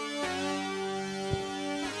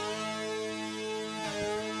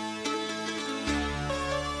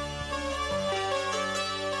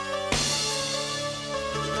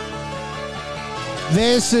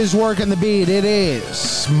This is Working the Beat. It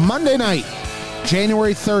is Monday night,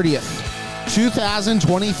 January 30th,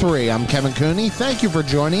 2023. I'm Kevin Cooney. Thank you for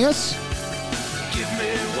joining us.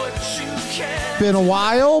 Been a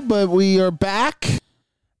while, but we are back,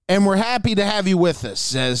 and we're happy to have you with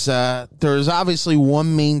us, as there's obviously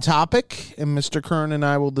one main topic, and Mr. Kern and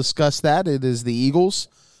I will discuss that. It is the Eagles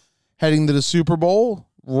heading to the Super Bowl,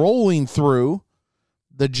 rolling through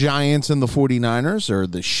the Giants and the 49ers, or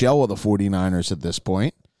the shell of the 49ers at this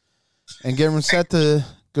point, and getting set to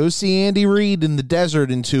go see Andy Reid in the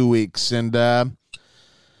desert in 2 weeks. And,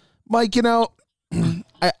 Mike, you know,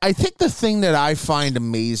 I think the thing that I find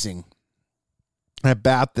amazing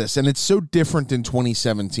about this, and it's so different than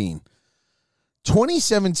 2017.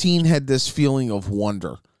 2017 had this feeling of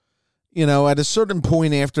wonder. You know, at a certain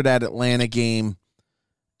point after that Atlanta game,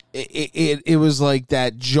 it was like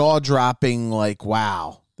that jaw-dropping, like,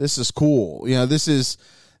 wow, this is cool. You know, this is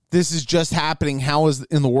just happening. How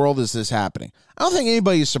in the world is this happening? I don't think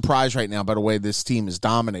anybody is surprised right now by the way this team is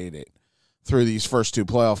dominated through these first two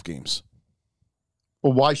playoff games.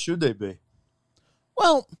 Well, why should they be?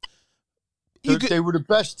 Well, they were the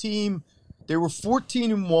best team. They were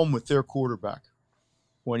 14-1 with their quarterback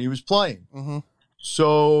when he was playing. Mm-hmm.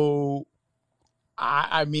 So,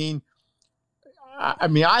 I mean,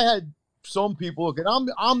 I had some people look, and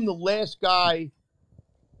I'm the last guy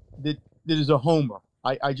that is a homer.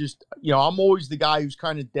 I just, you know, I'm always the guy who's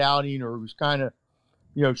kind of doubting or who's kind of,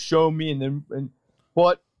 you know, show me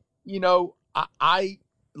but, you know, I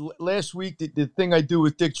last week the thing I do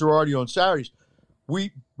with Dick Girardi on Saturdays,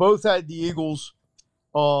 we both had the Eagles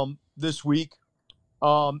this week.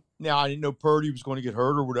 Now I didn't know Purdy was going to get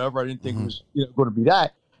hurt or whatever. I didn't think it was going to be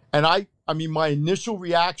that. And I mean, my initial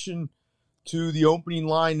reaction to the opening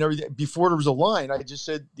line and everything, before there was a line, I just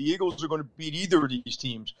said the Eagles are going to beat either of these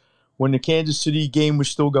teams when the Kansas City game was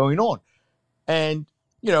still going on. And,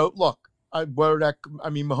 you know, look,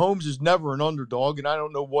 Mahomes is never an underdog, and I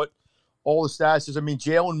don't know what all the stats is. I mean,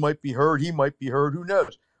 Jalen might be hurt. He might be hurt. Who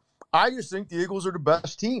knows? I just think the Eagles are the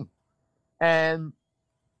best team. And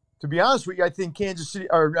to be honest with you, I think Kansas City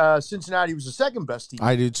or Cincinnati was the second best team.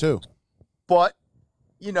 I do too. But,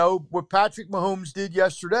 you know, what Patrick Mahomes did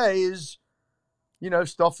yesterday is, you know,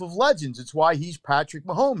 stuff of legends. It's why he's Patrick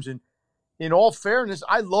Mahomes. And in all fairness,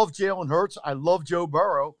 I love Jalen Hurts. I love Joe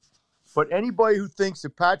Burrow. But anybody who thinks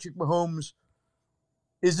that Patrick Mahomes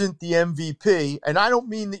isn't the MVP, and I don't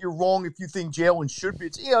mean that you're wrong if you think Jalen should be.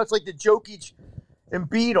 It's, you know, it's like the Jokic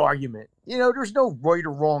Embiid argument. You know, there's no right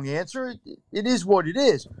or wrong answer. It is what it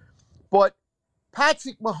is. But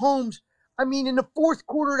Patrick Mahomes, I mean, in the fourth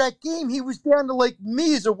quarter of that game, he was down to like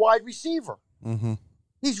me as a wide receiver. Mm-hmm.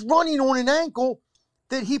 He's running on an ankle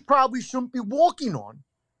that he probably shouldn't be walking on.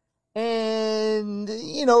 And,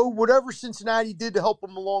 you know, whatever Cincinnati did to help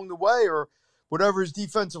him along the way, or whatever his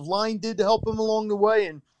defensive line did to help him along the way.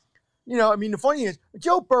 And, you know, I mean, the funny thing is,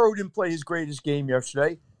 Joe Burrow didn't play his greatest game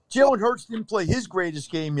yesterday. Jalen Hurts didn't play his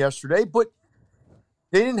greatest game yesterday, but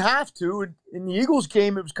they didn't have to. In the Eagles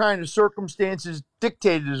game, it was kind of circumstances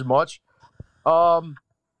dictated as much. But,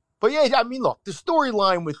 yeah, I mean, look, the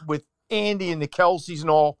storyline with Andy and the Kelce's and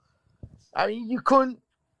all, I mean, you couldn't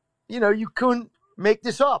make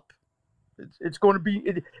this up. It's going to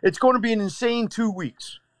be an insane 2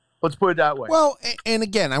 weeks. Let's put it that way. Well, and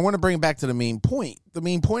again, I want to bring it back to the main point. The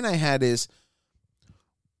main point I had is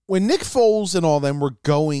when Nick Foles and all them were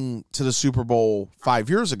going to the Super Bowl 5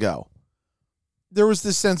 years ago, there was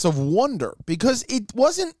this sense of wonder because it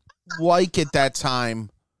wasn't like at that time.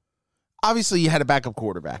 Obviously, you had a backup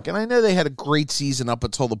quarterback, and I know they had a great season up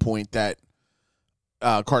until the point that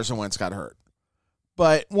Carson Wentz got hurt.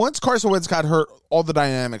 But once Carson Wentz got hurt, all the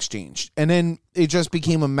dynamics changed. And then it just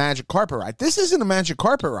became a magic carpet ride. This isn't a magic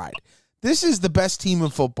carpet ride. This is the best team in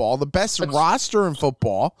football, the best roster in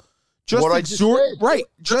football.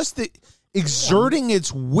 Exerting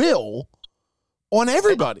its will on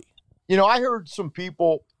everybody. You know, I heard some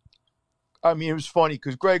people, I mean, it was funny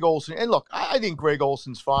because Greg Olsen, and look, I think Greg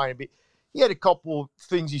Olsen's fine. But he had a couple of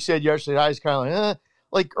things he said yesterday. I was kind of like,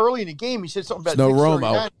 like early in the game, he said something about no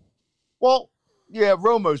Romo. Well, yeah,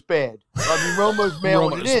 Romo's bad. I mean, Romo's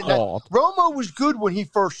mailing it in. Romo was good when he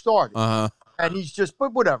first started. And he's just,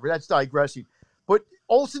 but whatever, that's digressing. But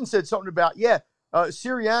Olsen said something about,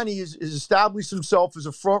 Sirianni has established himself as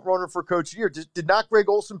a front runner for Coach of the Year. Did not Greg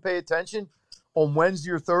Olsen pay attention on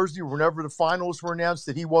Wednesday or Thursday, whenever the finalists were announced,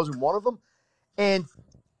 that he wasn't one of them? And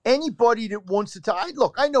anybody that wants to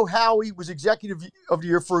look, I know Howie was executive of the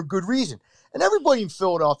year for a good reason. And everybody in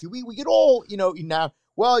Philadelphia, we get all, now,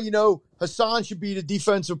 well, Hassan should be the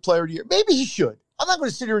defensive player of the year. Maybe he should. I'm not going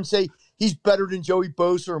to sit here and say he's better than Joey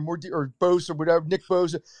Bosa or Bosa, whatever, Nick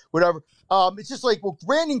Bosa, whatever. It's just like, well,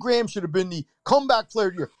 Brandon Graham should have been the comeback player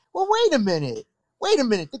of the year. Well, wait a minute.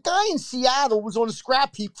 The guy in Seattle was on a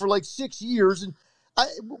scrap heap for like 6 years, and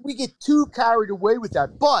we get too carried away with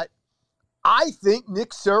that. But I think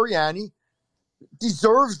Nick Sirianni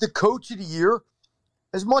deserves the coach of the year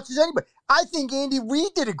as much as anybody. I think Andy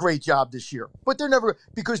Reid did a great job this year, but they're never,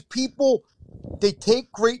 because people, they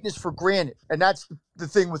take greatness for granted, and that's the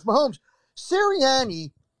thing with Mahomes.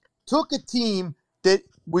 Sirianni took a team that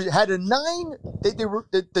had a 9.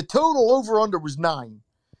 The total over under was 9.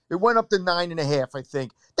 It went up to 9.5, I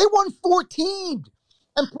think. They won 14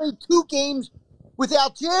 and played 2 games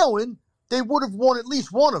without Jalen. They would have won at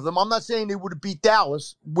least one of them. I'm not saying they would have beat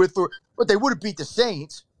Dallas but they would have beat the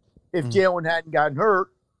Saints if Jalen hadn't gotten hurt.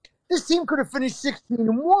 This team could have finished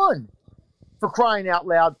 16-1 for crying out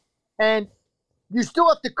loud. And you still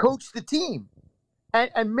have to coach the team.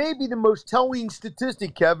 And maybe the most telling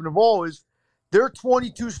statistic, Kevin, of all is their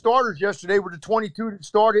 22 starters yesterday were the 22 that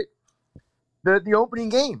started the opening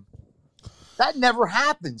game. That never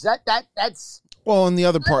happens. That's well, and the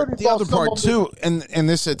other part too, and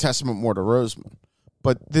this is a testament more to Roseman.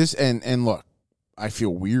 But this and look, I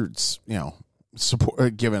feel weird,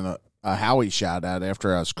 giving a Howie shout out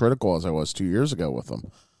after as critical as I was 2 years ago with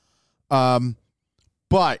him.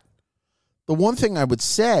 But the one thing I would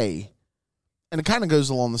say, and it kind of goes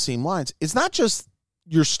along the same lines, it's not just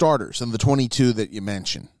your starters and the 22 that you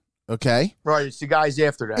mentioned. Okay? Right. It's the guys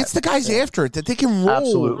after that. It's the guys after it that they can roll.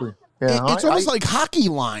 Absolutely. Yeah, it's almost like hockey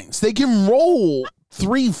lines. They can roll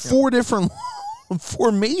 3-4 different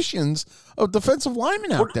formations of defensive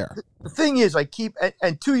linemen out there. The thing is,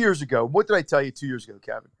 and 2 years ago, what did I tell you 2 years ago,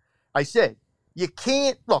 Kevin? I said, you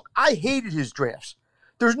can't, look, I hated his drafts.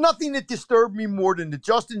 There's nothing that disturbed me more than the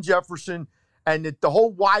Justin Jefferson and the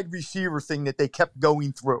whole wide receiver thing that they kept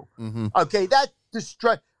going through. Mm-hmm. Okay, that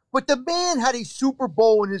distressed. But the man had a Super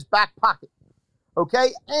Bowl in his back pocket.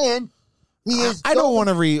 Okay, and he is. I don't want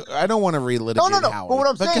to relitigate. No. Howie, but what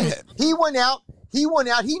I'm saying is, he went out. He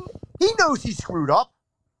knows he screwed up.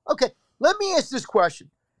 Okay, let me ask this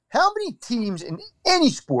question: how many teams in any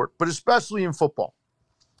sport, but especially in football,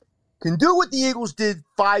 can do what the Eagles did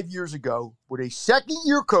 5 years ago with a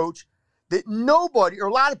second-year coach that nobody or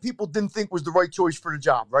a lot of people didn't think was the right choice for the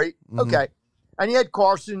job? Right? Mm-hmm. Okay. And he had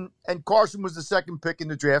Carson, and Carson was the second pick in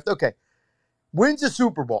the draft. Okay. Wins the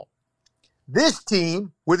Super Bowl. This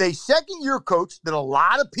team, with a second-year coach that a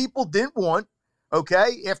lot of people didn't want,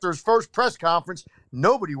 okay, after his first press conference,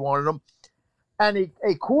 nobody wanted him, and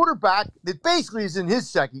a quarterback that basically is in his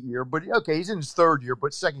second year, but, okay, he's in his third year,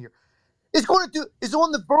 but second year, is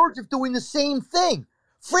on the verge of doing the same thing.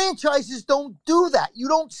 Franchises don't do that. You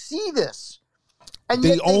don't see this. And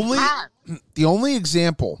the only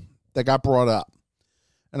example that got brought up,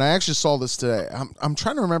 and I actually saw this today. I'm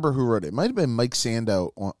trying to remember who wrote it. It might have been Mike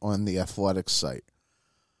Sando on the Athletics site.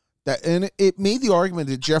 And it made the argument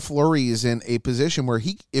that Jeff Lurie is in a position where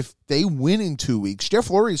if they win in 2 weeks, Jeff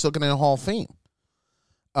Lurie is looking at a Hall of Fame.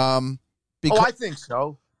 I think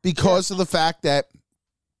so. Because of the fact that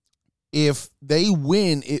if they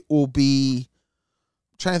win, it will be,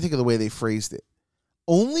 I'm trying to think of the way they phrased it.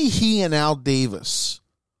 Only he and Al Davis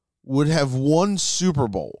would have won Super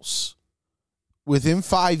Bowls within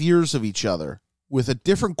 5 years of each other with a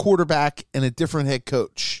different quarterback and a different head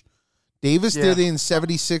coach. Davis did it in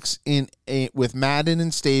 76 with Madden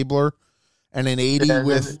and Stabler, and in 80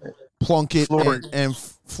 with Plunkett and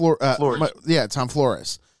Flores. Tom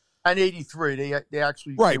Flores. And 83, they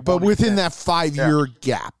actually but within that 5 year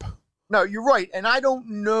gap. No, you're right, and I don't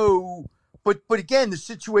know, but again, the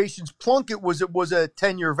situations. Plunkett was a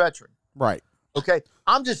 10-year veteran, right? Okay,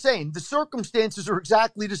 I'm just saying the circumstances are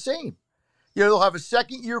exactly the same. They'll have a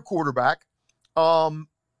second-year quarterback, a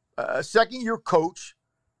second-year coach.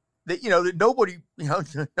 That that nobody.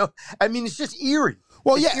 I mean, it's just eerie.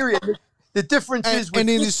 Well, it's eerie. The difference is, and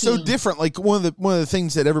it is so different. Like one of the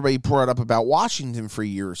things that everybody brought up about Washington for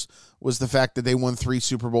years was the fact that they won 3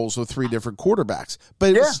 Super Bowls with 3 different quarterbacks,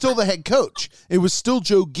 but it was still the head coach. It was still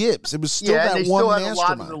Joe Gibbs. It was still that they one still had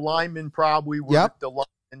mastermind. A lot of the linemen probably were the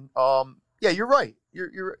linemen. You're right.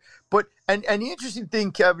 You're but and the interesting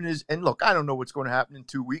thing, Kevin, is, and look, I don't know what's going to happen in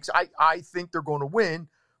 2 weeks. I think they're going to win,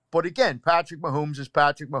 but again, Patrick Mahomes is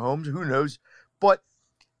Patrick Mahomes. Who knows? But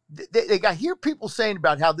I hear people saying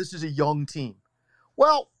about how this is a young team.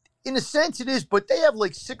 Well, in a sense it is, but they have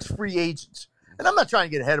like 6 free agents. And I'm not trying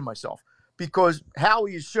to get ahead of myself because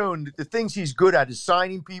Howie has shown that the things he's good at is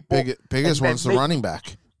signing people. Biggest one's the running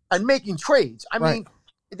back. And making trades. I mean,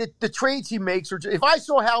 the trades he makes are just, if I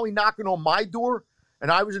saw Howie knocking on my door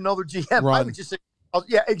and I was another GM, I would just say,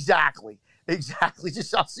 yeah, exactly. Exactly.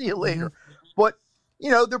 Just I'll see you later. But,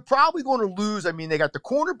 they're probably going to lose. I mean, they got the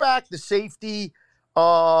cornerback, the safety,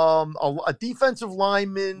 a defensive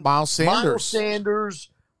lineman, Miles Sanders,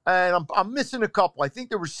 and I'm missing a couple. I think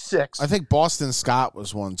there were 6. I think Boston Scott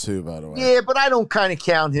was one too, by the way. Yeah, but I don't kind of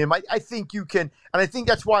count him. I think you can, and I think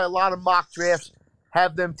that's why a lot of mock drafts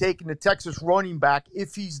have them taking the Texas running back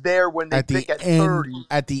if he's there when they pick at 30.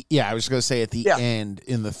 I was going to say at the end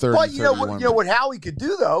in the 30. But you know what Howie could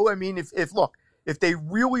do though. I mean, if they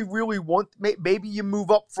really, really want, maybe you move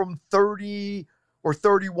up from 30 or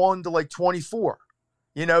 31 to like 24,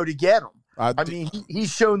 to get him.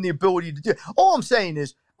 He's shown the ability to do. All I'm saying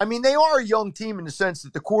is, they are a young team in the sense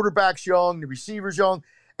that the quarterback's young, the receiver's young,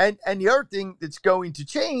 and the other thing that's going to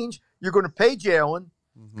change, you're going to pay Jalen.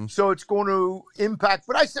 Mm-hmm. So it's going to impact.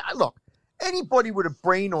 But I said, look, anybody with a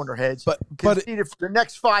brain on their heads can see that for the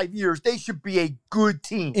next 5 years, they should be a good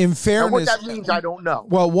team. In fairness, and what that means, I don't know.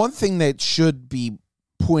 Well, one thing that should be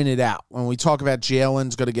pointed out when we talk about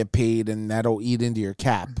Jalen's going to get paid and that'll eat into your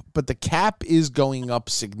cap, but the cap is going up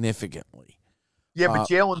significantly. Yeah, but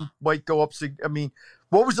Jalen might go up.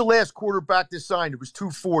 What was the last quarterback that signed? It was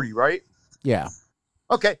 $240, right? Yeah.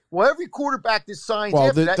 Okay, well, every quarterback that signs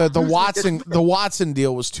the Watson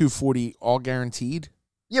deal was $240 all guaranteed.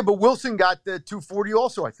 Yeah, but Wilson got the $240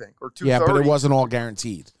 also, I think, or $230. Yeah, but it wasn't all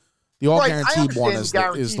guaranteed. The all guaranteed one is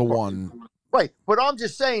the one. Right, but I'm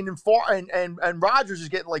just saying, and Rodgers is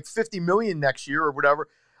getting like $50 million next year or whatever.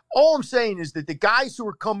 All I'm saying is that the guys who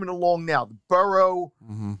are coming along now, the Burrow,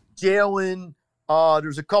 Jalen,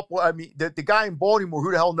 there's a couple. The guy in Baltimore,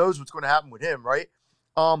 who the hell knows what's going to happen with him, right?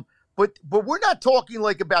 But we're not talking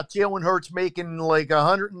like about Jalen Hurts making like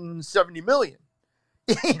 $170 million.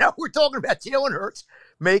 We're talking about Jalen Hurts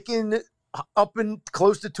making up and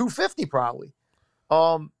close to $250 probably.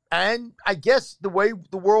 And I guess the way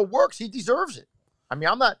the world works, he deserves it. I'm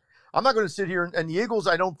not going to sit here and the Eagles,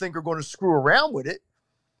 I don't think are going to screw around with it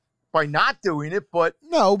by not doing it. But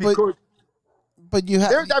no, but you have.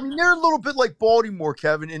 They're a little bit like Baltimore,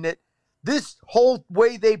 Kevin, in that this whole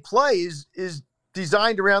way they play is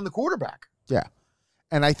designed around the quarterback. Yeah.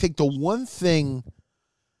 And I think the one thing,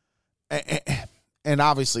 and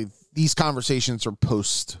obviously these conversations are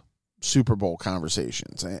post Super Bowl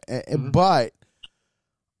conversations, but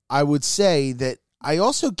I would say that I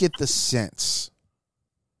also get the sense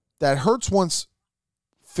that Hurts wants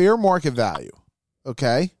fair market value,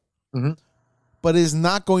 okay? Mm-hmm. But is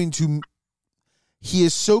not going to, he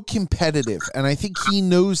is so competitive, and I think he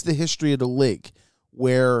knows the history of the league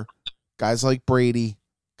where guys like Brady,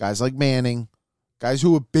 guys like Manning, guys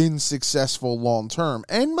who have been successful long term,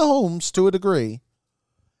 and Mahomes to a degree,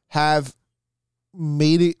 have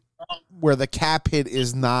made it where the cap hit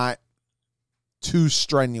is not too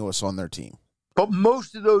strenuous on their team. But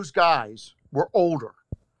most of those guys were older.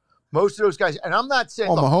 Most of those guys, and I'm not saying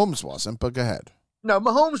Mahomes wasn't, but go ahead. No,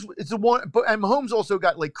 Mahomes is the one, and Mahomes also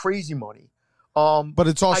got like crazy money. But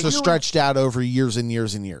it's also stretched out over years and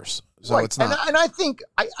years and years. So right. It's not. And I think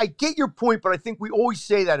I get your point, but I think we always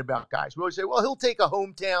say that about guys. We always say, well, he'll take a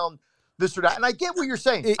hometown, this or that. And I get what you're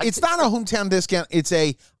saying. It's not a hometown discount. It's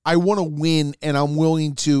I want to win and I'm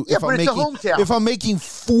willing to. Yeah, but it's a hometown. If I'm making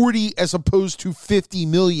 40 as opposed to 50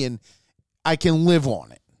 million, I can live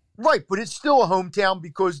on it. Right, but it's still a hometown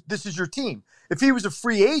because this is your team. If he was a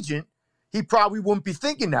free agent, he probably wouldn't be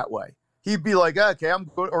thinking that way. He'd be like, okay, I'm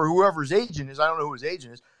good, or whoever his agent is. I don't know who his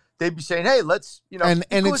agent is. They'd be saying, hey, let's, And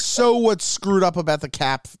it's so what's screwed up about the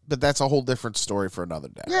cap, but that's a whole different story for another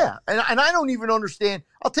day. Yeah, and I don't even understand.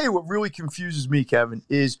 I'll tell you what really confuses me, Kevin,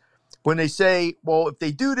 is when they say, well, if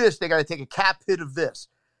they do this, they got to take a cap hit of this.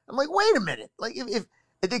 I'm like, wait a minute. Like,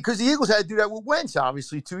 because the Eagles had to do that with Wentz,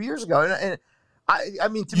 obviously, 2 years ago. And I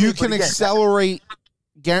mean, to me, you can accelerate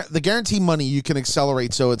the guaranteed money. You can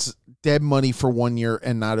accelerate so it's dead money for 1 year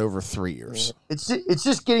and not over 3 years. It's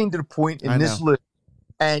just getting to the point in this list,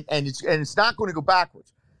 and it's not going to go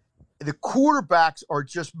backwards. The quarterbacks are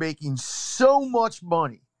just making so much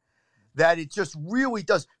money that it just really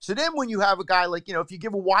does. So then when you have a guy like, if you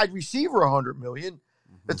give a wide receiver $100 million,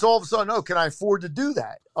 it's all of a sudden, oh, can I afford to do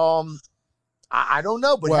that? I don't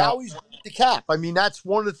know, but how he's the cap. I mean, that's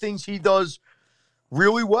one of the things he does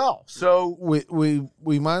really well. So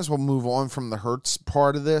we might as well move on from the Hurts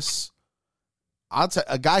part of this. I'll tell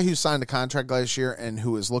a guy who signed a contract last year and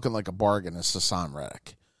who is looking like a bargain is Hassan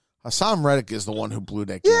Reddick. Hassan Reddick is the one who blew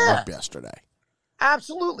that game up yesterday.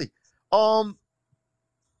 Absolutely. But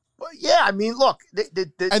yeah, I mean, look,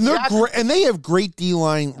 and they're great, and they have great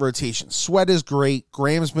D-line rotation. Sweat is great.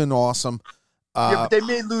 Graham's been awesome. Yeah, but they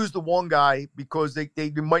may lose the one guy because they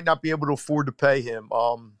might not be able to afford to pay him.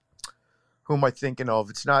 Who am I thinking of?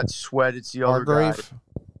 It's not Sweat. It's the other guy.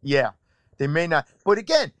 Yeah. They may not. But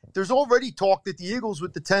again, there's already talk that the Eagles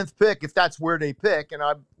with the 10th pick, if that's where they pick, and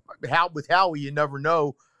with Howie, you never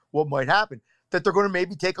know what might happen, that they're going to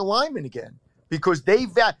maybe take a lineman again because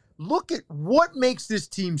look at what makes this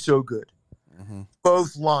team so good. Mm-hmm.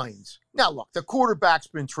 Both lines. Now, look, the quarterback's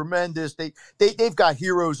been tremendous. They've got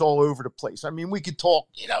heroes all over the place. I mean, we could talk,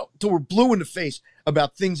 till we're blue in the face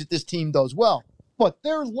about things that this team does well. But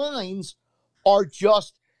their lines are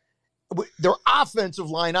just their offensive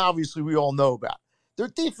line, obviously, we all know about. Their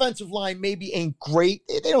defensive line maybe ain't great.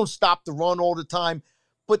 They don't stop the run all the time.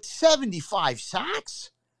 But 75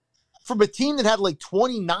 sacks from a team that had like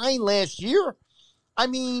 29 last year? I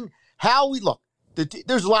mean, look,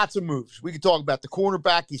 there's lots of moves. We could talk about the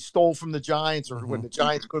cornerback he stole from the Giants or when the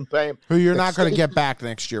Giants couldn't pay him. Who you're not going to get back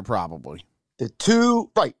next year, probably. The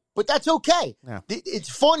two, right. But that's okay. Yeah. It's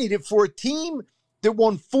funny that for a team that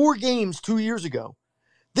won 4 games 2 years ago,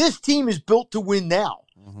 this team is built to win now.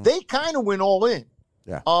 Mm-hmm. They kind of went all in.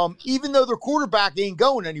 Yeah. Even though their quarterback ain't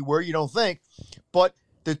going anywhere, you don't think. But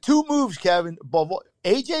the 2 moves, Kevin, above all,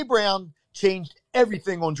 A.J. Brown changed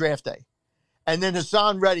everything on draft day. And then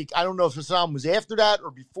Hassan Reddick, I don't know if Hassan was after that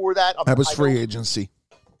or before that. That was free agency.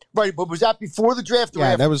 Right, but was that before the draft or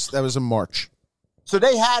after? that was in March. So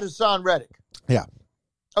they had Hassan Reddick. Yeah.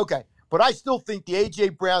 Okay, but I still think the A.J.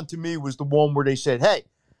 Brown to me was the one where they said, hey,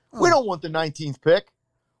 we don't want the 19th pick.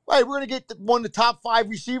 Right, we're going to get one of the top 5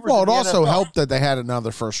 receivers. Well, in it the also NFL. helped that they had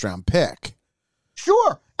another first-round pick.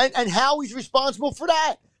 Sure, and Howie's responsible for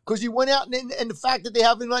that because he went out and the fact that they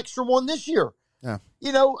have an extra one this year. Yeah.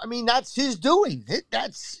 I mean, that's his doing.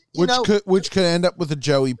 Which could end up with a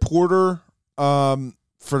Joey Porter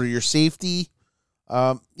for your safety.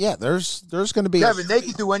 There's going to be Kevin, they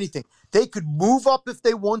could do anything. They could move up if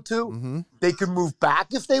they want to. Mm-hmm. They could move back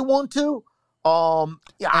if they want to. I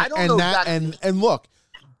don't know. And look,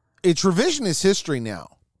 it's revisionist history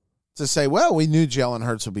now to say, well, we knew Jalen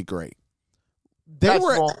Hurts would be great. They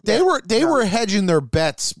were hedging their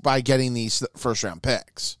bets by getting these first round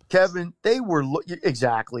picks. Kevin, they were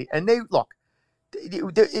exactly, and we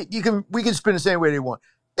can spin the same way they want.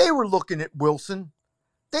 They were looking at Wilson.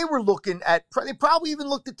 They were looking at. They probably even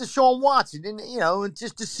looked at Deshaun Watson, and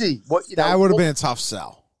just to see what that would have been a tough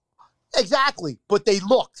sell. Exactly, but they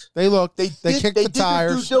looked. They kicked the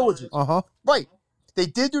tires. Their due diligence. Right. They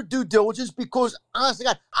did their due diligence because, honestly,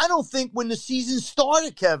 God, I don't think when the season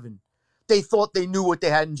started, Kevin, they thought they knew what they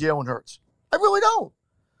had in Jalen Hurts. I really don't.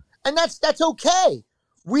 And that's okay.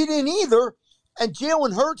 We didn't either. And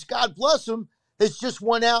Jalen Hurts, God bless him, has just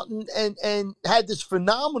went out and had this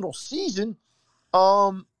phenomenal season.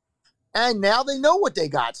 And now they know what they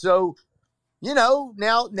got. So, now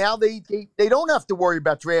they don't have to worry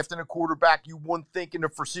about drafting a quarterback you wouldn't think in the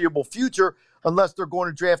foreseeable future unless they're going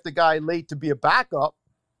to draft a guy late to be a backup.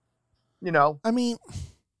 I mean,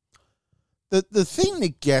 the thing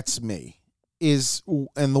that gets me is,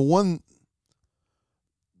 and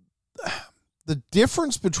the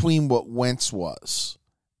difference between what Wentz was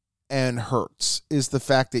and Hurts is the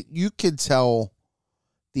fact that you could tell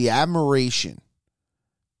the admiration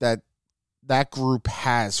that group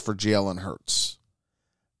has for Jalen Hurts.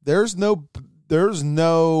 There's no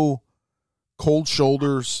cold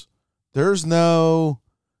shoulders. There's no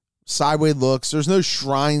sideways looks. There's no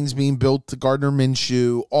shrines being built to Gardner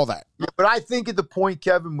Minshew, all that. Yeah, but I think at the point,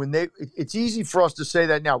 Kevin, it's easy for us to say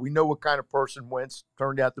that now. We know what kind of person Wentz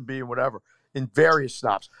turned out to be and whatever in various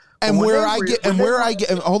stops. And where I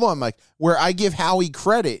give Howie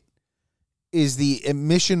credit is the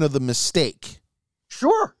admission of the mistake.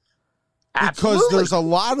 Sure. Absolutely. Because there's a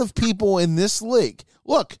lot of people in this league.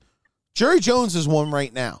 Look, Jerry Jones is one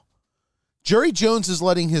right now. Jerry Jones is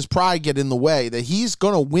letting his pride get in the way that he's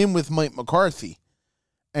going to win with Mike McCarthy.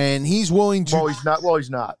 And he's willing to... Well, he's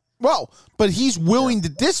not. Well, but he's willing to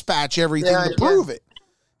dispatch everything to prove it.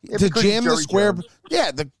 To jam the square... Jones. Yeah,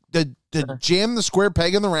 to jam the square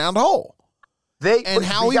peg in the round hole.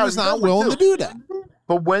 Howie was not willing to do that.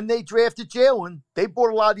 But when they drafted Jalen, they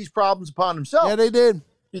brought a lot of these problems upon themselves. Yeah, they did.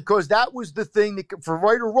 Because that was the thing that, for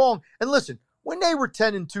right or wrong, and listen, when they were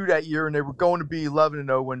 10-2 that year and they were going to be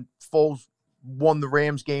 11-0 when Foles won the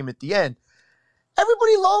Rams game at the end,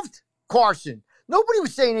 everybody loved Carson. Nobody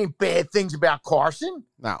was saying any bad things about Carson.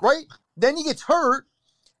 No. Right? Then he gets hurt,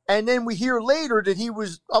 and then we hear later that he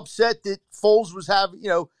was upset that Foles was having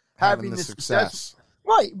the success.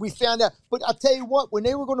 Right. We found out. But I'll tell you what, when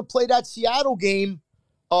they were going to play that Seattle game,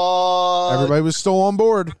 everybody was still on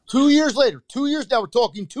board. 2 years later. 2 years now. We're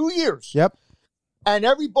talking 2 years. Yep. And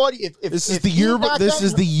everybody, this is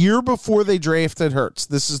the year before they drafted Hurts.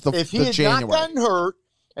 This is the if he had January. not gotten hurt,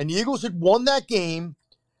 and the Eagles had won that game,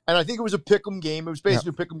 and I think it was a pick'em game. It was basically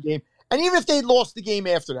a pick'em game, And even if they'd lost the game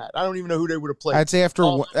after that, I don't even know who they would have played. That's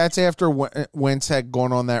after Wentz had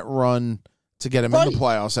gone on that run to get him in the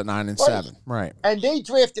playoffs at 9-7. Right. And they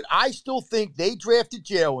drafted. I still think they drafted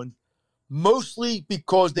Jalen mostly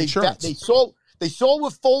because they saw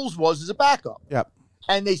what Foles was as a backup. Yep.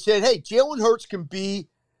 And they said, hey, Jalen Hurts can be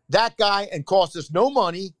that guy and cost us no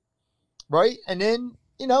money, right? And then,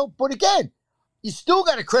 but again, you still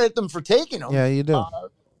got to credit them for taking him. Yeah, you do.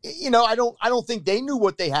 I don't think they knew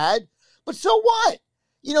what they had, but so what?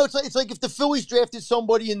 It's like if the Phillies drafted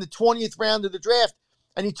somebody in the 20th round of the draft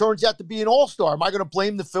and he turns out to be an all-star, am I going to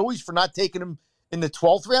blame the Phillies for not taking him in the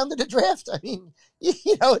 12th round of the draft? I mean,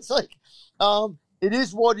 it's like it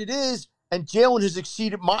is what it is, and Jalen has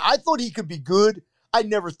exceeded I thought he could be good. I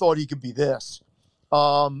never thought he could be this.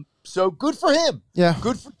 So good for him. Yeah.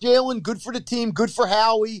 Good for Jalen. Good for the team. Good for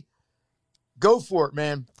Howie. Go for it,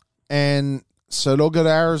 man. And so they'll go to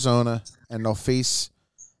Arizona and they'll face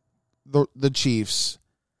the Chiefs.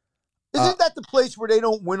 Isn't that the place where they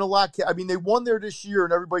don't win a lot? I mean, they won there this year,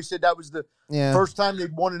 and everybody said that was the first time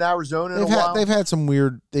they'd won in Arizona in a while. They had some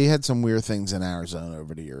weird things in Arizona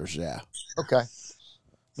over the years, yeah. Okay. I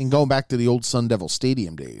mean, going back to the old Sun Devil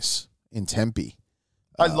Stadium days in Tempe.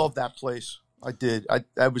 I love that place. I did.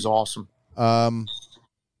 That was awesome.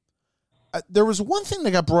 There was one thing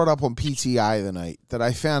that got brought up on PTI tonight that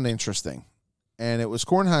I found interesting, and it was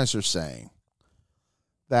Kornheiser saying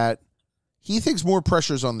that he thinks more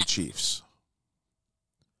pressure's on the Chiefs.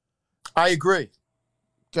 I agree.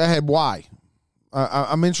 Go ahead. Why?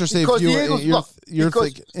 I'm interested because if you're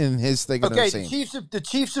thinking his thinking okay, of the same. The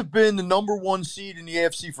Chiefs have been the number one seed in the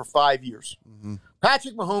AFC for 5 years. Mm-hmm.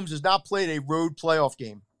 Patrick Mahomes has not played a road playoff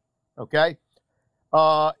game. Okay?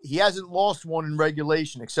 He hasn't lost one in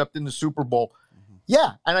regulation except in the Super Bowl. Mm-hmm.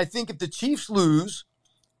 Yeah, and I think if the Chiefs lose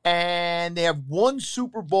and they have one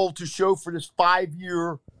Super Bowl to show for this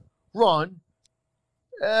 5-year run,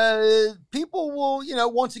 people will,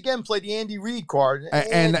 once again play the Andy Reid card.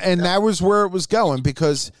 And that was where it was going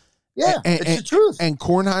because it's the truth. And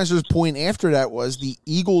Kornheiser's point after that was the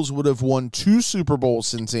Eagles would have won 2 Super Bowls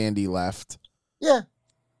since Andy left. Yeah,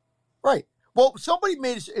 right. Well, somebody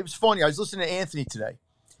it was funny. I was listening to Anthony today,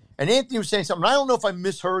 and Anthony was saying something. I don't know if I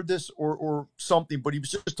misheard this or something, but he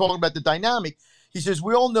was just talking about the dynamic. He says,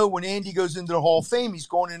 we all know when Andy goes into the Hall of Fame, he's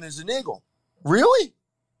going in as an Eagle. Really?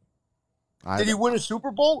 Did he win a Super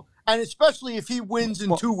Bowl? And especially if he wins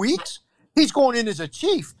in 2 weeks, he's going in as a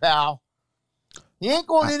Chief, pal. He ain't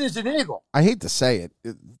going in as an Eagle. I hate to say it.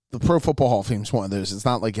 The Pro Football Hall of Fame is one of those. It's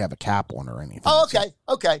not like you have a cap on or anything. Oh,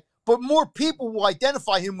 okay. But more people will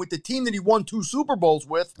identify him with the team that he won 2 Super Bowls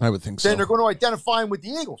with. I would think so. Then they're going to identify him with the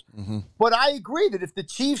Eagles. Mm-hmm. But I agree that if the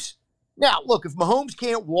Chiefs... Now, look, if Mahomes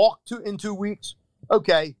can't walk in 2 weeks,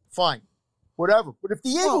 okay, fine. Whatever. But if the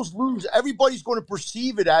Eagles lose, everybody's going to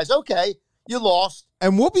perceive it as, okay, you lost.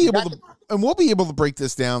 And we'll be able to break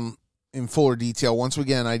this down in fuller detail once we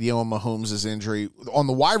get an idea on Mahomes' injury. On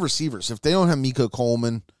the wide receivers, if they don't have Miko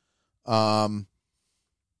Coleman...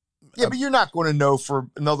 Yeah, but you're not going to know for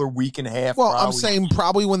another week and a half. Well, probably. I'm saying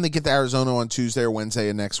probably when they get to Arizona on Tuesday or Wednesday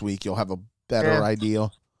of next week, you'll have a better idea.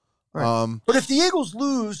 Right. But if the Eagles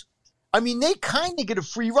lose, I mean, they kind of get a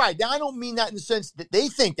free ride. Now, I don't mean that in the sense that they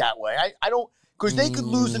think that way. I don't, because they could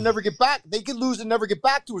lose and never get back. They could lose and never get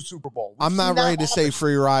back to a Super Bowl. I'm not ready to say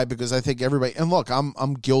free ride because I think everybody. And look,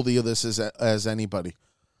 I'm guilty of this as anybody.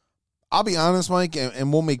 I'll be honest, Mike,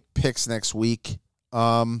 and we'll make picks next week.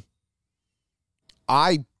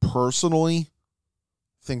 I personally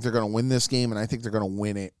think they're going to win this game, and I think they're going to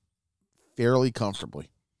win it fairly comfortably.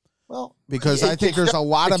 Well, because I think there's a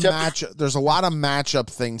lot of matchup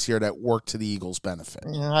things here that work to the Eagles' benefit.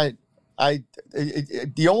 Yeah,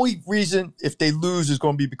 the only reason if they lose is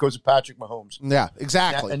going to be because of Patrick Mahomes. Yeah,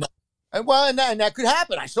 exactly. And that could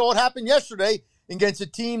happen. I saw it happen yesterday against a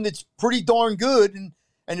team that's pretty darn good and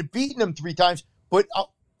it beaten them 3 times. But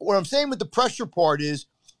what I'm saying with the pressure part is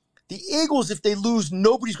the Eagles, if they lose,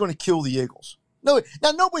 nobody's going to kill the Eagles. No,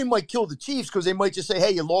 now nobody might kill the Chiefs because they might just say,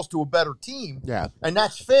 "Hey, you lost to a better team." Yeah, and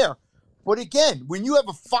that's fair. But again, when you have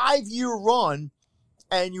a 5-year run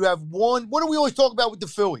and you have one, what do we always talk about with the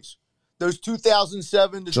Phillies? Those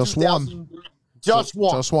 2007 to just 2000, one, just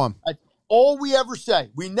one. That's all we ever say.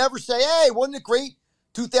 We never say, "Hey, wasn't it great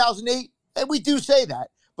 2008?" And we do say that,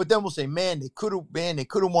 but then we'll say, "Man, they could have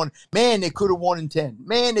won. Man, they could have won in 10.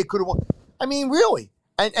 Man, they could have won." I mean, really.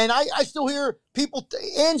 And I still hear people,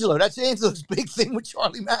 Angelo, that's Angelo's big thing with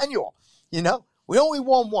Charlie Manuel. We only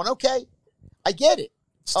won one. Okay, I get it.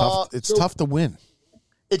 It's tough. It's tough to win.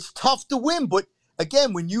 It's tough to win, but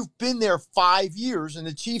again, when you've been there 5 years and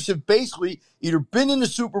the Chiefs have basically either been in the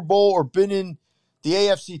Super Bowl or been in the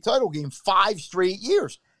AFC title game 5 straight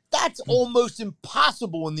years, That's almost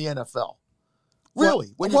impossible in the NFL.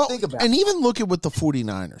 Really, when you think about it. And even look at what the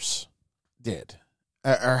 49ers did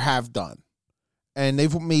or have done. And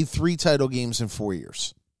they've made 3 title games in 4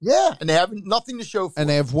 years. Yeah, and they have nothing to show for And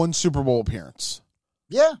it. they have 1 Super Bowl appearance.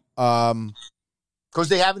 Yeah. Because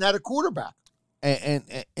they haven't had a quarterback.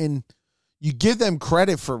 And you give them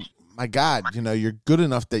credit for, my God, you're good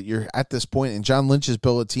enough that you're at this point, and John Lynch has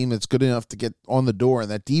built a team that's good enough to get on the door,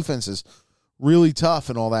 and that defense is really tough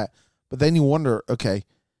and all that. But then you wonder, okay,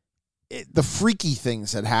 the freaky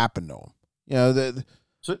things that happened to him.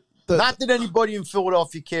 Not that anybody in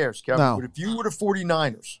Philadelphia cares, Kevin, No. but if you were the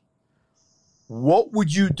 49ers, what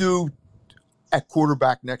would you do at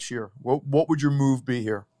quarterback next year? What would your move be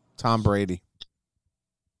here? Tom Brady.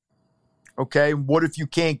 Okay, what if you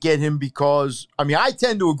can't get him because, I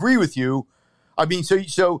tend to agree with you.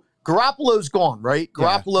 So Garoppolo's gone, right?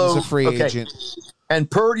 Garoppolo, he's a free agent. And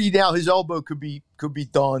Purdy now his elbow could be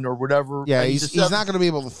done or whatever. Yeah, And he's not going to be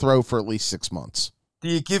able to throw for at least 6 months. Do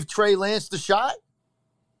you give Trey Lance the shot?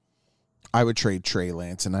 I would trade Trey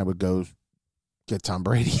Lance and I would go get Tom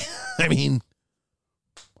Brady. I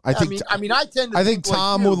think I tend to I think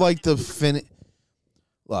Tom like would like to finish.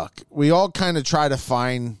 Look, we all kind of try to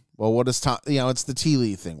find, well, what does Tom, it's the T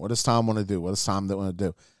Lee thing. What does Tom want to do? What does Tom want to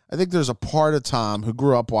do? I think there's a part of Tom who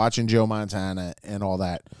grew up watching Joe Montana and all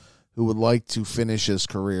that who would like to finish his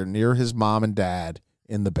career near his mom and dad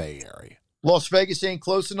in the Bay Area. Las Vegas ain't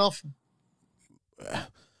close enough?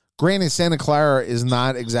 Granted, Santa Clara is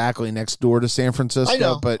not exactly next door to San Francisco, I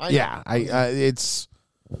know. It's.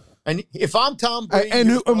 And if I'm Tom Brady... And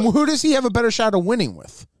who does he have a better shot of winning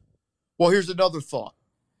with? Well, here's another thought.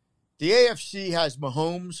 The AFC has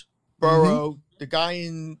Mahomes, Burrow, the guy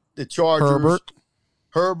in the Chargers.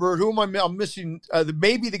 Herbert. Who am I'm missing?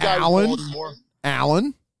 Maybe the guy Allen. in Baltimore.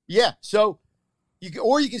 Allen. Yeah, so you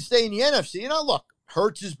can stay in the NFC. Look,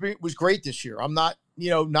 Hurts was great this year. I'm not,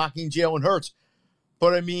 knocking Jalen Hurts.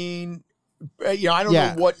 But, I don't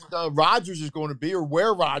know what Rodgers is going to be or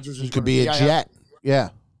where Rodgers is going to be. He could be a Jet. Yeah.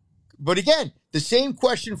 But again, the same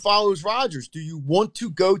question follows Rodgers. Do you want to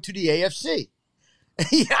go to the AFC?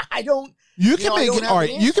 Yeah, I don't. You can make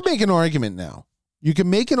an argument now. You can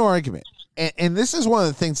make an argument. And this is one of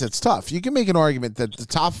the things that's tough. You can make an argument that the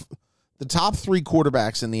top 3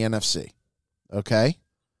 quarterbacks in the NFC, okay,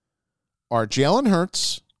 are Jalen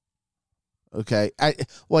Hurts, okay,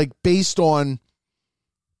 based on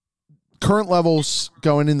current levels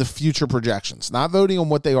going in the future projections, not voting on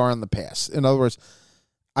what they are in the past. In other words,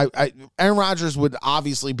 Aaron Rodgers would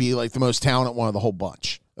obviously be like the most talented one of the whole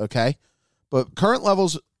bunch, okay, but current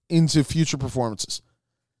levels into future performances.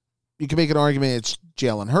 You can make an argument it's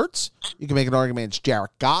Jalen Hurts. You can make an argument it's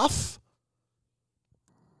Jared Goff.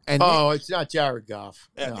 And it's not Jared Goff.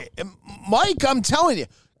 No. Mike, I'm telling you,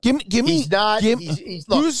 give me. He's not.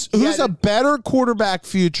 Who's a better quarterback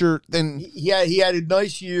future than? He had a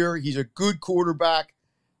nice year. He's a good quarterback.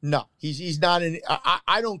 No, he's not an.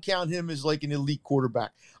 I don't count him as like an elite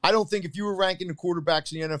quarterback. I don't think if you were ranking the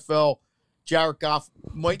quarterbacks in the NFL, Jared Goff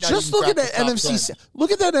might not. Just look at that NFC.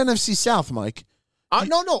 Look at that NFC South, Mike.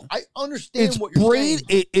 No, I understand what you're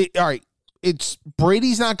saying. All right, it's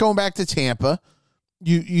Brady's not going back to Tampa.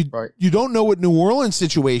 You don't know what New Orleans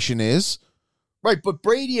situation is. Right, but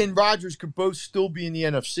Brady and Rodgers could both still be in the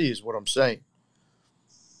NFC is what I'm saying.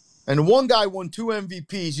 And the one guy won 2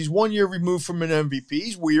 MVPs. He's 1 year removed from an MVP.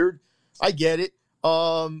 He's weird. I get it.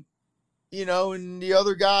 And the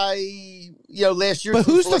other guy, last year. But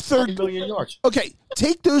who's the third? 20 million yards. Okay,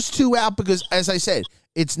 take those 2 out because, as I said,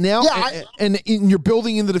 it's now, and you're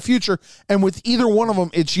building into the future. And with either one of them,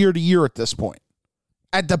 it's year to year at this point.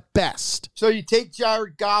 At the best. So you take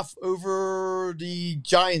Jared Goff over the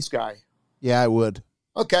Giants guy? Yeah, I would.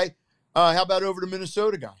 Okay. How about over the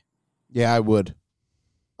Minnesota guy? Yeah, I would.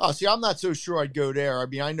 Oh, see, I'm not so sure I'd go there.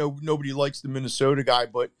 I know nobody likes the Minnesota guy,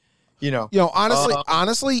 but,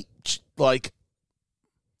 honestly, like,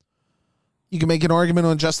 you can make an argument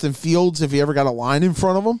on Justin Fields if he ever got a line in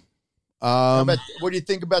front of him. What do you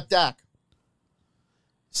think about Dak?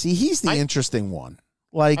 See, he's the interesting one.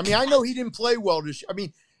 Like, I know he didn't play well this year.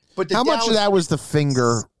 But how much of that was the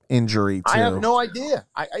finger injury, too? I have no idea.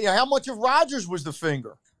 How much of Rodgers was the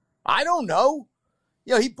finger? I don't know.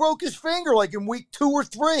 He broke his finger like in week 2 or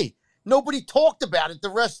 3. Nobody talked about it the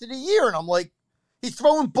rest of the year. And I'm like, he's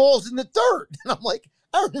throwing balls in the dirt. And I'm like,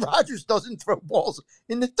 Aaron Rodgers doesn't throw balls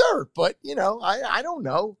in the dirt. But, I don't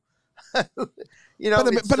know. But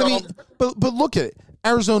look at it.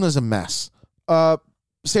 Arizona's a mess.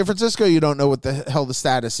 San Francisco, you don't know what the hell the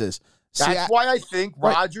status is. That's why I think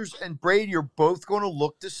Rodgers and Brady are both going to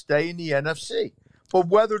look to stay in the NFC. But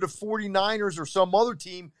whether the 49ers or some other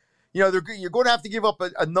team You know, you're going to have to give up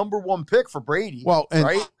a number one pick for Brady. Well,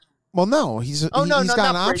 right? Well, no, he's got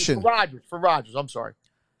an option. For Rodgers. I'm sorry.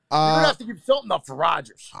 You're going to have to give something up for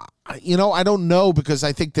Rodgers. I don't know, because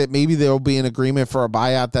I think that maybe there will be an agreement for a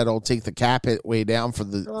buyout that'll take the cap hit way down for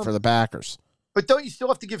the Packers. But don't you still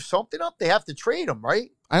have to give something up? They have to trade him,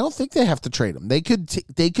 right? I don't think they have to trade him. They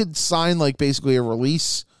could sign like basically a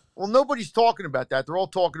release. Well, nobody's talking about that. They're all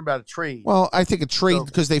talking about a trade. Well, I think a trade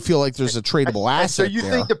because they feel like there's a tradable asset. So you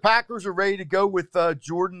think the Packers are ready to go with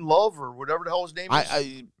Jordan Love or whatever the hell his name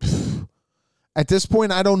is? At this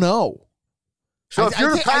point, I don't know. So if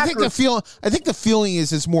you're the Packers, I think the feeling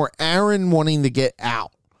is it's more Aaron wanting to get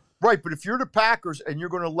out. Right, but if you're the Packers and you're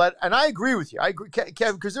going to and I agree with you. I agree,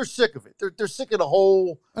 Kevin, because they're sick of it. They're sick of the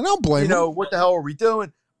whole. I don't blame them. What the hell are we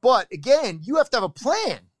doing? But again, you have to have a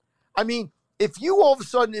plan. I mean, if you all of a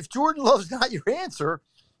sudden, if Jordan Love's not your answer,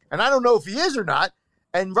 and I don't know if he is or not,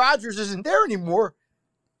 and Rodgers isn't there anymore,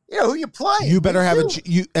 who you playing? You better have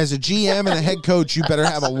as a GM and a head coach. You better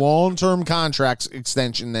have a long-term contract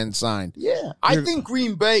extension then signed. Yeah, I think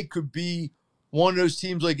Green Bay could be one of those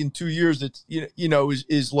teams like in 2 years that's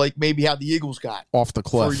is like maybe how the Eagles got off the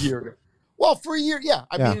cliff for a year. Well, for a year, yeah.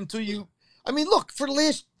 I mean, look, for the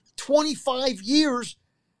last 25 years,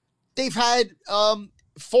 they've had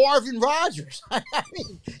Favre and Rodgers. I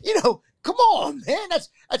mean, come on, man.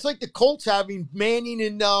 That's like the Colts having Manning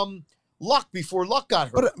and Luck before Luck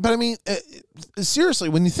got hurt. But I mean, seriously,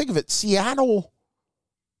 when you think of it, Seattle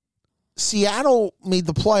made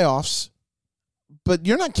the playoffs. But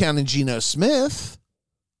you're not counting Geno Smith.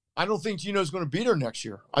 I don't think Geno's going to be there next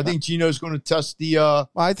year. I think Geno's going to test the. Well,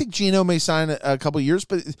 I think Geno may sign a couple of years,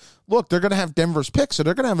 but look, they're going to have Denver's pick, so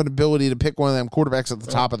they're going to have an ability to pick one of them quarterbacks at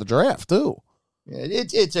the top of the draft too. Yeah,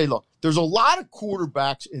 it's a look. There's a lot of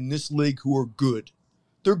quarterbacks in this league who are good.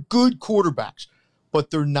 They're good quarterbacks,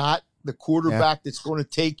 but they're not the quarterback that's going to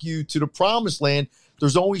take you to the promised land.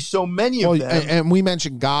 There's only so many of them. And we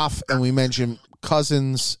mentioned Goff and we mentioned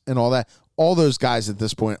Cousins and all that. All those guys at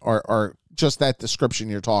this point are just that description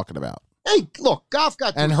you're talking about. Hey, look, Goff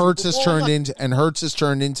got and Hurts has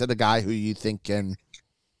turned into the guy who you think can.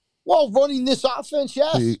 Well, running this offense,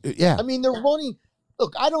 yes. Yeah. I mean, they're running.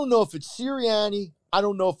 Look, I don't know if it's Sirianni. I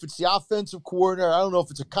don't know if it's the offensive coordinator. I don't know if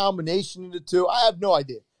it's a combination of the two. I have no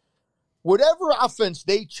idea. Whatever offense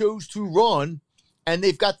they chose to run, and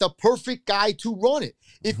they've got the perfect guy to run it.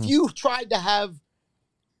 If you tried to have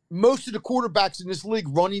most of the quarterbacks in this league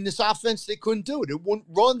running this offense, they couldn't do it. It wouldn't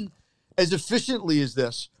run as efficiently as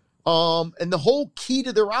this. And the whole key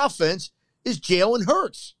to their offense is Jalen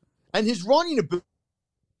Hurts and his running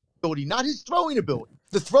ability, not his throwing ability.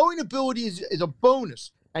 The throwing ability is a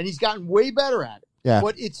bonus, and he's gotten way better at it. Yeah.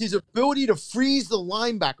 But it's his ability to freeze the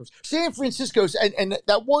linebackers. San Francisco's, and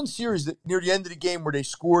that one series that near the end of the game where they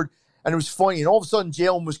scored, and it was funny, and all of a sudden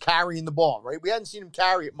Jalen was carrying the ball, right? We hadn't seen him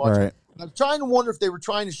carry it much. Right. I'm trying to wonder if they were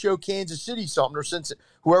trying to show Kansas City something, or since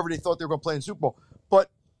whoever they thought they were going to play in the Super Bowl.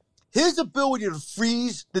 But his ability to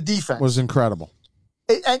freeze the defense was incredible.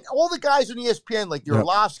 And all the guys on ESPN, like the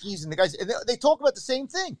Orlovskis and the guys, and they talk about the same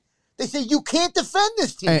thing. They say you can't defend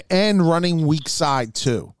this team. And running weak side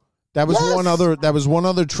too. That was one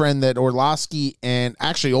other trend that Orlovsky and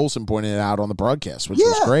actually Olsen pointed out on the broadcast, which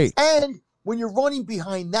was great. And when you're running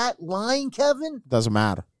behind that line, Kevin, doesn't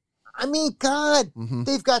matter. I mean, God,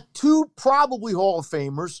 they've got two probably Hall of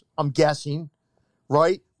Famers, I'm guessing,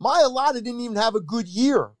 right? Mailata didn't even have a good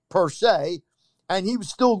year, per se, and he was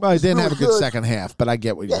still Well, he didn't really have a good second half, but I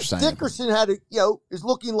get what you're saying. Dickerson had is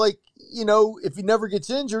looking like, if he never gets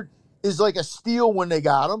injured, is like a steal when they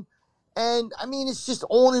got him. And, I mean, it's just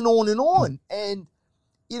on and on and on. And,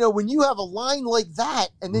 when you have a line like that,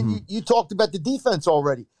 and then you talked about the defense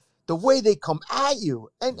already, the way they come at you.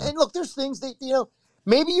 And look, there's things that,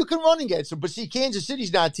 maybe you can run against them, but see, Kansas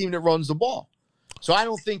City's not a team that runs the ball. So I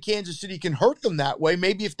don't think Kansas City can hurt them that way.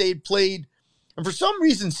 Maybe if they had played, and for some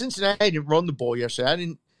reason Cincinnati didn't run the ball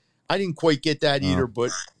yesterday. I didn't quite get that either,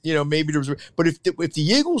 but maybe there was. But if the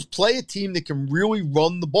Eagles play a team that can really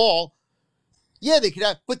run the ball, yeah, they could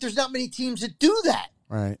have. But there's not many teams that do that.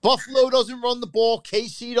 Right. Buffalo doesn't run the ball.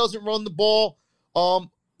 KC doesn't run the ball.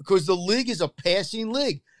 Because the league is a passing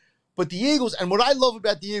league. But the Eagles, and what I love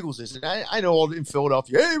about the Eagles is, and I know all in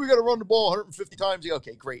Philadelphia, hey, we got to run the ball 150 times.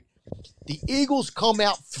 Okay, great. The Eagles come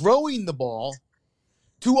out throwing the ball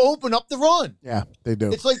to open up the run. Yeah, they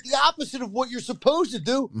do. It's like the opposite of what you're supposed to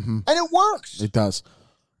do, and it works. It does.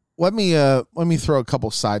 Let me throw a couple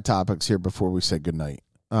side topics here before we say goodnight.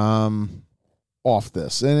 Off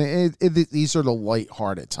this, and these are the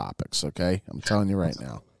lighthearted topics. Okay, I'm telling you right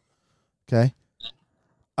now. Okay.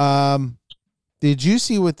 Did you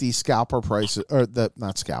see what the scalper prices, or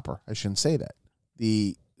not scalper? I shouldn't say that.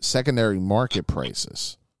 The secondary market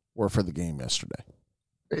prices were for the game yesterday.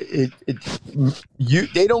 They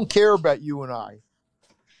don't care about you and I,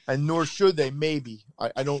 and nor should they. Maybe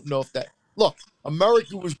I don't know if that. Look,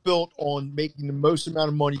 America was built on making the most amount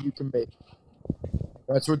of money you can make.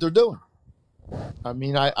 That's what they're doing. I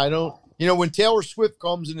mean, I don't. You know, when Taylor Swift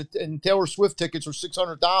comes and Taylor Swift tickets are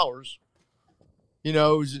 $600, you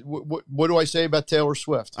know, what do I say about Taylor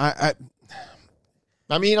Swift? I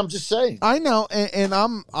mean, I'm just saying. I know, and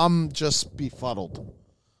I'm just befuddled.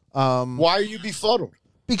 Why are you befuddled?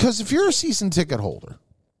 Because if you're a season ticket holder,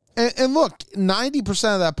 and look,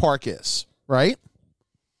 90% of that park is, right?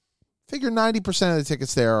 Figure 90% of the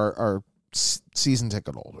tickets there are season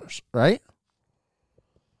ticket holders, right?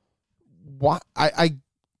 Why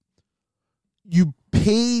you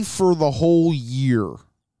pay for the whole year,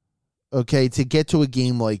 okay, to get to a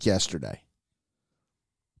game like yesterday.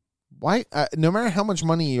 Why? No matter how much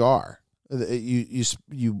money you are, you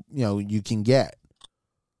can get,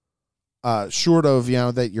 short of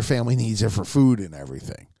that your family needs it for food and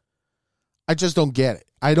everything. I just don't get it.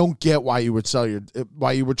 I don't get why you would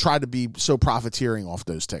why you would try to be so profiteering off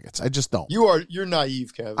those tickets. I just don't. You're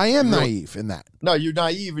naive, Kevin. I am naive in that. No, you're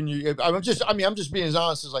naive, and I'm just being as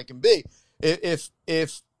honest as I can be. If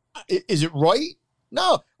is it right?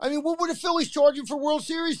 No. I mean, what were the Phillies charging for World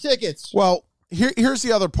Series tickets? Well, here's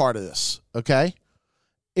the other part of this, okay?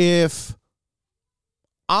 If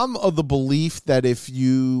I'm of the belief that if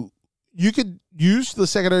you could use the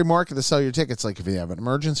secondary market to sell your tickets, like if you have an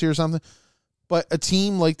emergency or something, but a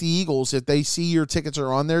team like the Eagles, if they see your tickets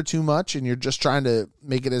are on there too much and you're just trying to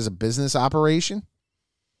make it as a business operation,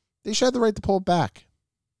 they should have the right to pull it back.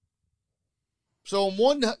 So in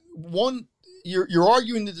one you're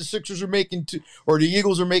arguing that the Sixers are making too, or the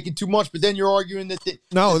Eagles are making too much, but then you're arguing that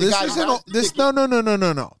no. This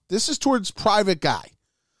is towards private guy.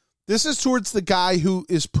 This is towards the guy who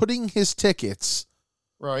is putting his tickets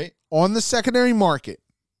right on the secondary market,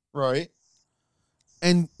 right,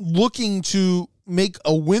 and looking to make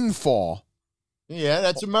a windfall. Yeah,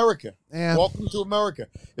 that's America. Yeah. Welcome to America.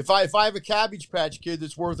 If I have a Cabbage Patch Kid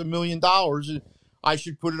that's worth $1 million, I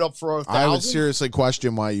should put it up for $1,000. I would seriously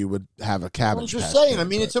question why you would have a Cabbage Patch. I'm just saying. I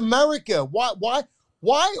mean, it's America. Why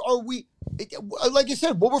are we? Like I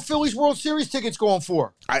said, what were Phillies World Series tickets going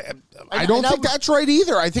for? I don't think that's right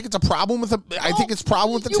either. I think it's a problem with the. I think it's a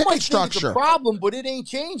problem with the ticket structure. It's a problem, but it ain't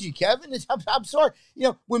changing, Kevin. I'm sorry. You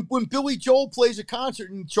know, when Billy Joel plays a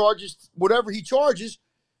concert and charges whatever he charges,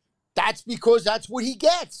 that's because that's what he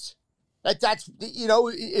gets. That's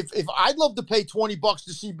if I'd love to pay $20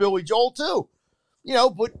 to see Billy Joel too.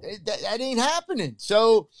 But that ain't happening.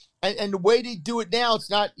 So, and the way they do it now,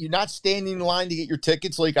 you're not standing in line to get your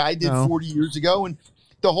tickets like I did 40 years ago. And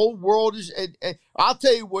the whole world is, and I'll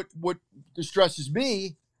tell you what distresses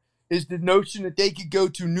me is the notion that they could go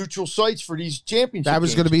to neutral sites for these championship That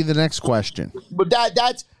was going to be the next question. But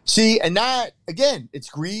that again,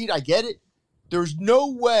 it's greed. I get it. There's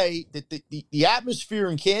no way that the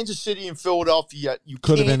atmosphere in Kansas City and Philadelphia, you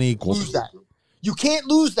could have been equal. Lose that. You can't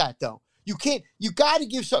lose that though. You can't. You got to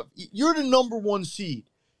give some. You're the number one seed.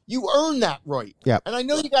 You earn that right. Yeah. And I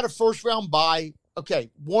know you got a first round bye.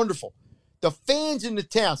 Okay, wonderful. The fans in the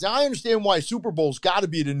towns. Now I understand why Super Bowl's got to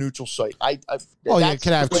be at a neutral site. You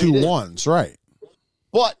could have 2-1s, right?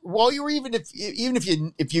 But even if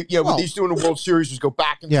what he's doing the World Series is go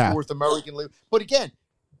back and forth American League. But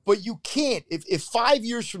you can't. If 5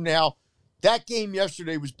 years from now, that game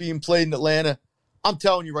yesterday was being played in Atlanta. I'm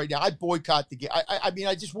telling you right now, I boycott the game. I mean,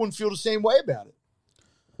 I just wouldn't feel the same way about it.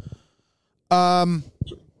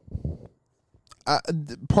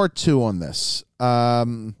 Part 2 on this.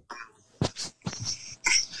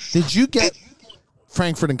 Did you get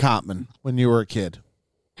Frankfurt and Kottman when you were a kid?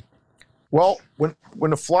 Well, when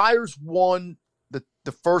the Flyers won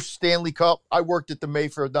the first Stanley Cup, I worked at the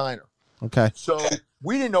Mayfair Diner. Okay. So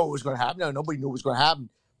we didn't know what was going to happen. No, nobody knew what was going to happen.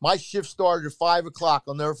 My shift started at 5 o'clock.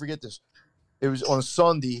 I'll never forget this. It was on a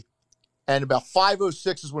Sunday, and about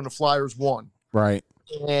 5:06 is when the Flyers won. Right.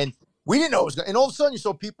 And we didn't know it was going to. And all of a sudden, you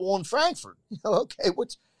saw people on Frankfurt. Okay,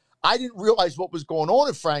 I didn't realize what was going on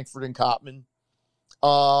at Frankfurt and Kottman.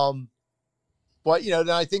 But,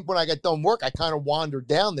 then I think when I got done work, I kind of wandered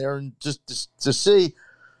down there and just to see.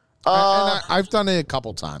 I've done it a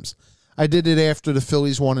couple times. I did it after the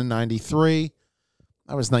Phillies won in 93.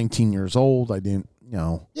 I was 19 years old. I didn't,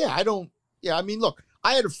 Yeah, I mean, look.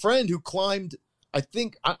 I had a friend who climbed, I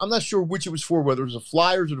think, I'm not sure which it was for, whether it was the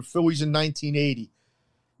Flyers or the Phillies in 1980.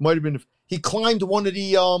 Might have been, he climbed one of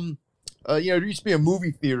the, there used to be a movie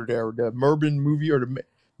theater there, the Merben movie or the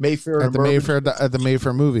Mayfair. At the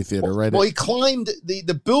Mayfair movie theater, right? Well, he climbed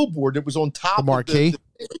the billboard that was on top the marquee.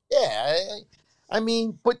 Yeah. I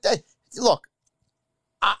mean, but look,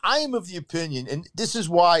 I am of the opinion, and this is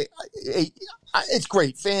why it's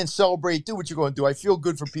great. Fans celebrate, do what you're going to do. I feel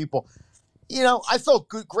good for people. I felt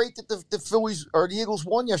great that the Phillies or the Eagles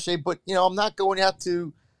won yesterday, but, I'm not going out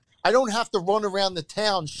to – I don't have to run around the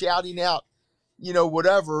town shouting out,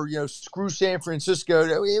 whatever, screw San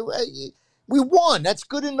Francisco. We won. That's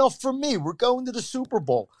good enough for me. We're going to the Super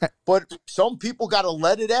Bowl. But some people got to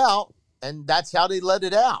let it out, and that's how they let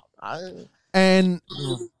it out. And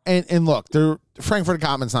look, Frankfurt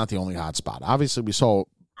Commons not the only hot spot. Obviously, we saw,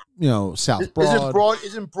 South Broad.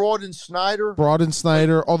 Isn't Broad and Snyder? Broad and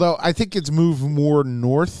Snyder, although I think it's moved more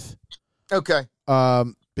north. Okay.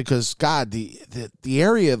 Because God, the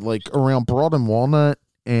area like around Broad and Walnut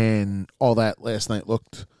and all that last night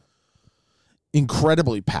looked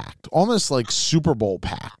incredibly packed, almost like Super Bowl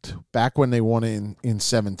packed. Back when they won in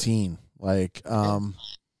 17, like.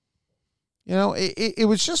 It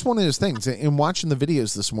was just one of those things. In watching the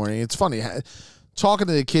videos this morning, it's funny. Talking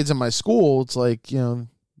to the kids in my school, it's like,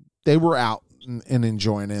 they were out and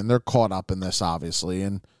enjoying it, and they're caught up in this, obviously.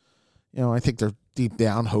 And, I think they're deep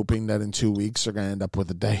down hoping that in 2 weeks they're going to end up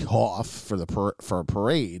with a day off for a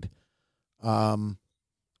parade,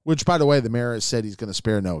 which, by the way, the mayor has said he's going to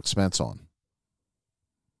spare no expense on.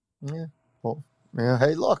 Yeah, well. Yeah,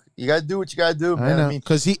 hey, look, you got to do what you got to do, man. I know,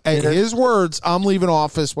 because his words, I'm leaving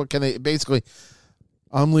office. What can they basically?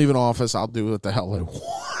 I'm leaving office. I'll do what the hell I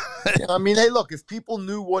want. Hey, look, if people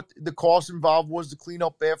knew what the cost involved was to clean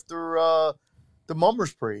up after the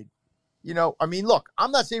Mummers Parade, look,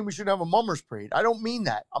 I'm not saying we shouldn't have a Mummers Parade. I don't mean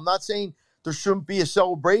that. I'm not saying there shouldn't be a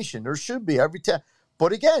celebration. There should be every time.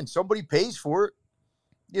 But again, somebody pays for it,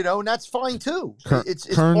 and that's fine too.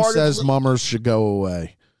 Kern says Mummers should go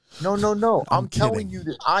away. No. I'm telling you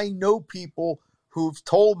that I know people who've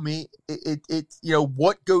told me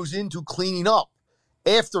what goes into cleaning up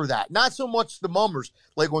after that. Not so much the Mummers,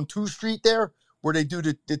 like on 2 Street there, where they do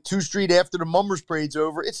the 2 Street after the Mummers parade's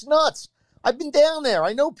over. It's nuts. I've been down there.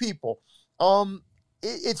 I know people.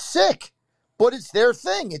 It's sick, but it's their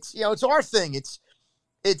thing. It's it's our thing.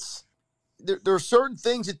 There are certain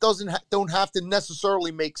things that don't have to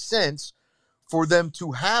necessarily make sense for them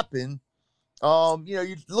to happen.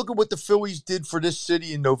 You look at what the Phillies did for this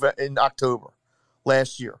city in October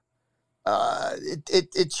last year.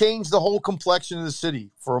 It changed the whole complexion of the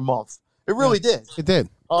city for a month. It really did. It did.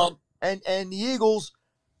 And the Eagles,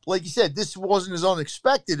 like you said, this wasn't as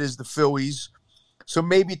unexpected as the Phillies, so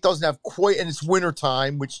maybe it doesn't have quite. And it's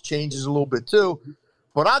wintertime, which changes a little bit too.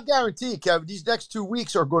 But I'll guarantee you, Kevin, these next 2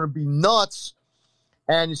 weeks are going to be nuts,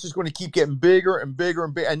 and it's just going to keep getting bigger and bigger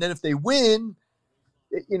and bigger. And then if they win.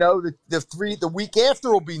 The week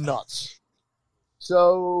after will be nuts.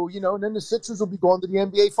 So, and then the Sixers will be going to the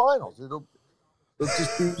NBA Finals. It'll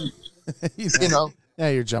just be, Yeah,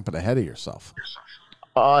 you're jumping ahead of yourself.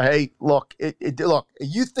 Hey, look, look,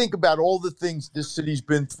 you think about all the things this city's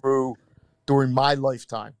been through during my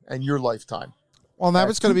lifetime and your lifetime. Well, that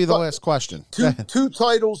was going to be the last question. Two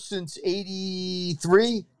titles since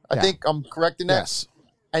 83. I think I'm correct in that. Yes.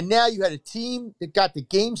 And now you had a team that got to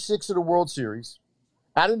Game 6 of the World Series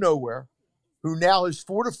out of nowhere, who now has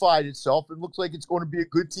fortified itself and looks like it's going to be a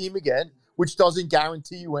good team again, which doesn't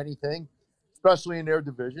guarantee you anything, especially in their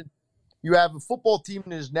division. You have a football team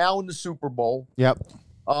that is now in the Super Bowl. Yep.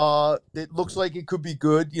 It looks like it could be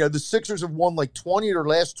good. The Sixers have won like 20 of their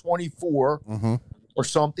last 24 or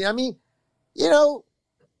something. I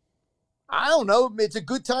don't know. It's a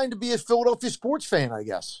good time to be a Philadelphia sports fan, I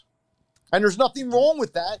guess. And there's nothing wrong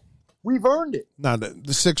with that. We've earned it. Now,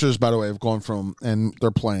 the Sixers, by the way, have gone from, and they're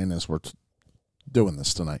playing as we're doing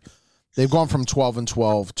this tonight, they've gone from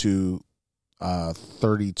 12-12 to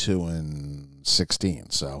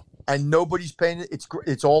 32-16. So, and nobody's paying it.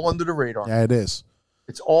 It's all under the radar. Yeah, it is.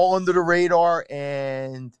 It's all under the radar.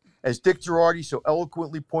 And as Dick Girardi so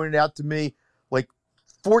eloquently pointed out to me, like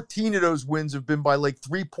 14 of those wins have been by like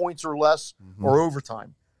 3 points or less or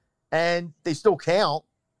overtime, and they still count.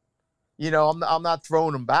 I'm not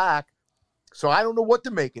throwing them back. So I don't know what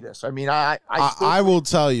to make of this. I will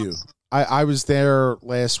tell you, I was there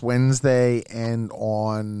last Wednesday and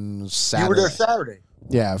on Saturday. You were there Saturday.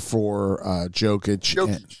 Yeah, for Jokic.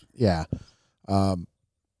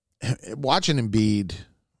 Watching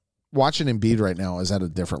Embiid right now is at a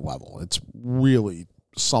different level. It's really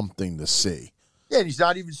something to see. Yeah, and he's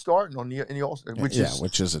not even starting in the All-Star,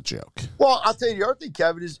 which is a joke. Well, I'll tell you the other thing,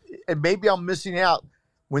 Kevin, is, and maybe I'm missing out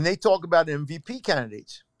when they talk about MVP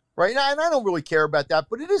candidates, right? And I don't really care about that,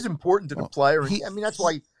 but it is important to the player. That's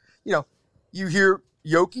why, you hear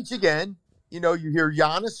Jokic again, you hear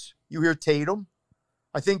Giannis, you hear Tatum.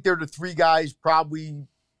 I think they're the 3 guys probably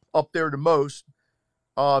up there the most.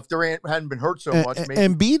 If Durant hadn't been hurt so much, maybe.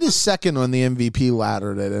 Embiid is second on the MVP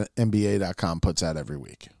ladder that NBA.com puts out every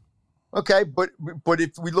week. Okay, but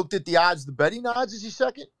if we looked at the odds, the betting odds, is he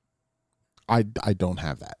second? I don't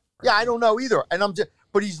have that. Yeah, I don't know either. And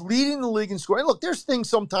but he's leading the league in scoring. Look, there's things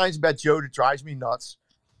sometimes about Joe that drives me nuts.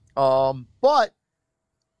 But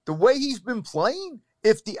the way he's been playing,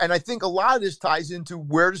 and I think a lot of this ties into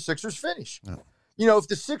where the Sixers finish. Yeah. If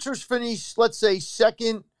the Sixers finish, let's say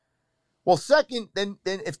second, then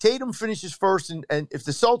if Tatum finishes first and if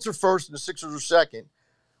the Celtics are first and the Sixers are second,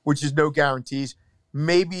 which is no guarantees,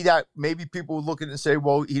 maybe people would look at it and say,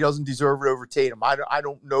 well, he doesn't deserve it over Tatum. I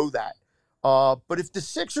don't know that. But if the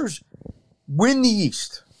Sixers win the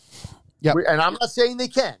East, yep. And I'm not saying they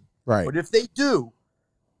can, right? But if they do,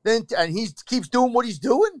 then and he keeps doing what he's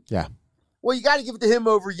doing, yeah. Well, you got to give it to him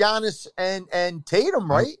over Giannis and Tatum,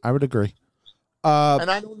 right? I would agree. And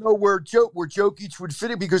I don't know where Jokic would fit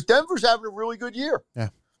it because Denver's having a really good year. Yeah,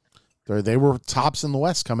 they were tops in the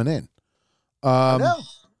West coming in. I know.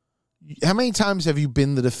 How many times have you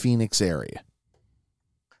been to the Phoenix area?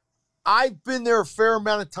 I've been there a fair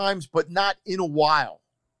amount of times, but not in a while.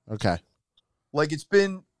 Okay. Like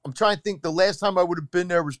I'm trying to think. The last time I would have been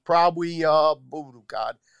there was probably,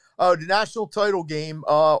 the national title game,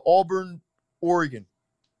 Auburn, Oregon.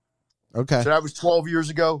 Okay. So that was 12 years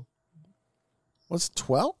ago. What's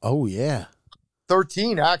 12? Oh, yeah.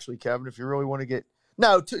 13, actually, Kevin, if you really want to get.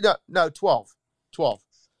 No, 12. 12.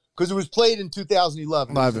 Because it was played in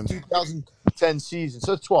 2011. 2010 season.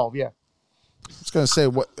 So it's 12, yeah. I was going to say,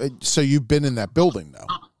 so you've been in that building, though?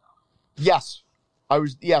 Yes. I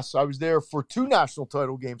was there for 2 national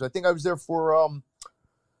title games. I think I was there for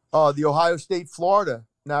the Ohio State-Florida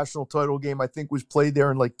national title game. I think was played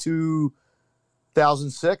there in like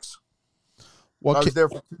 2006. I was there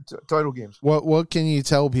for 2 title games. What can you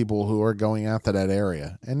tell people who are going out to that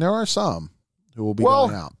area? And there are some who will be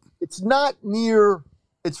going out. It's not near.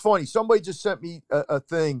 It's funny. Somebody just sent me a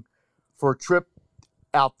thing for a trip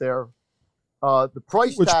out there. The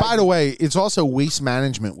price Which, tag, by the way, it's also Waste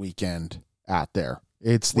Management Weekend out there.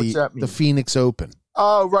 It's the Phoenix Open.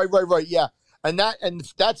 Oh, right. Yeah. And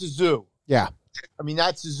that's a zoo. Yeah. I mean,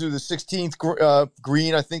 that's a zoo. The 16th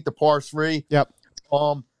green, I think, the par 3. Yep.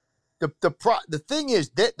 The thing is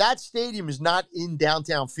that stadium is not in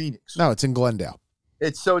downtown Phoenix. No, it's in Glendale.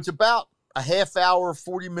 It's about a half hour,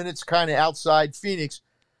 40 minutes kind of outside Phoenix.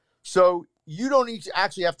 So you don't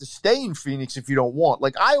actually have to stay in Phoenix if you don't want.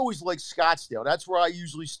 Like, I always liked Scottsdale. That's where I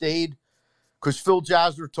usually stayed because Phil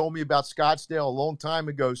Jasner told me about Scottsdale a long time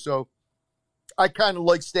ago. So I kind of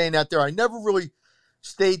like staying out there. I never really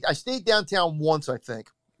stayed. I stayed downtown once, I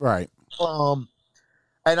think. Right. And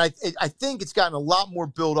I think it's gotten a lot more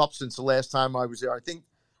built up since the last time I was there. I think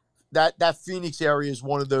that Phoenix area is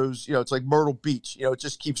one of those, it's like Myrtle Beach. It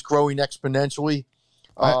just keeps growing exponentially.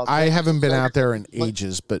 I haven't been out there in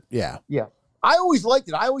ages, but yeah. Yeah. I always liked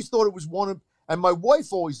it. I always thought it was and my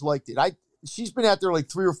wife always liked it. She's been out there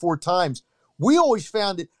like 3 or 4 times. We always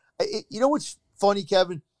found it. You know what's funny,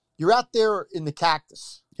 Kevin? You're out there in the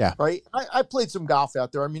cactus. Yeah. Right? I played some golf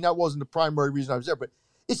out there. I mean, that wasn't the primary reason I was there, but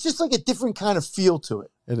it's just like a different kind of feel to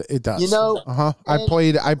it. It does. Uh-huh. I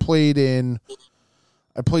played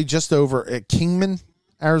just over at Kingman,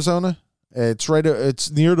 Arizona.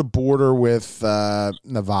 It's near the border with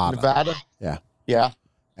Nevada. Nevada? Yeah. Yeah.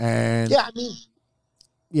 And yeah, I mean,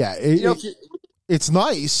 yeah, it's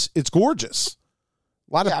nice. It's gorgeous.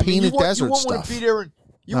 A lot of painted desert stuff. You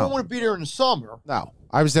won't want to be there in the summer. No.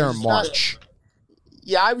 I was there in March.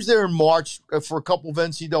 I was there in March for a couple of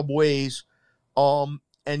NCAAs.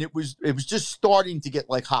 And it was just starting to get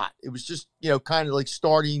like hot. It was just, kind of like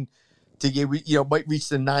starting to get, might reach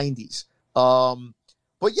the 90s.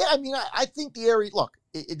 But yeah, I mean, I think the area, look,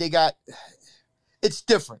 it's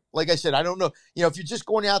different. Like I said, I don't know. If you're just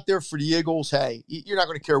going out there for the Eagles, hey, you're not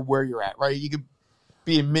going to care where you're at, right? You could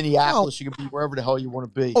be in Minneapolis. You could be wherever the hell you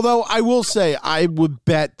want to be. Although I will say, I would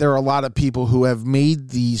bet there are a lot of people who have made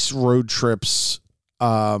these road trips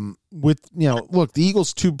with, look, the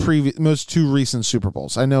Eagles' two recent Super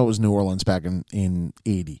Bowls. I know it was New Orleans back in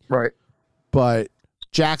 80. Right. But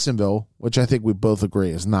Jacksonville, which I think we both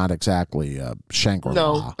agree is not exactly Shangri-La.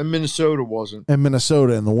 No, and Minnesota wasn't. And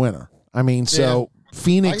Minnesota in the winter. I mean, so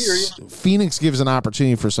Phoenix gives an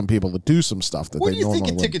opportunity for some people to do some stuff that they normally wouldn't do. What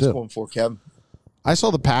do you think tickets going for, Kevin? I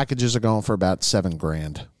saw the packages are going for about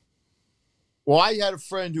 $7,000. Well, I had a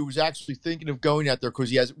friend who was actually thinking of going out there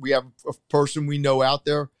because we have a person we know out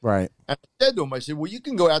there. Right. And I said to him, I said, well, you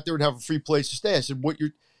can go out there and have a free place to stay. I said,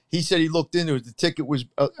 he said he looked into it. The ticket was,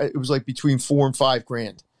 it was like between $4,000 and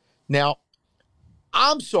 $5,000. Now,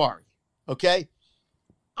 I'm sorry. Okay.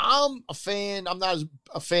 I'm a fan. I'm not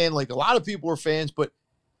a fan like a lot of people are fans, but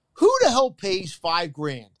Who the hell pays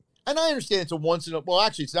 $5,000? And I understand it's a once in a, well,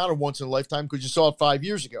 actually, it's not a once in a lifetime because you saw it 5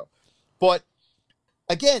 years ago. But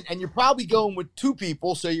again, and you're probably going with two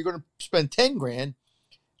people, so you're going to spend $10,000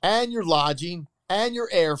 and your lodging and your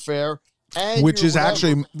airfare, and which your is whatever.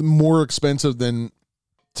 actually more expensive than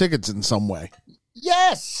tickets in some way.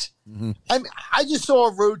 Yes. Mm-hmm. I just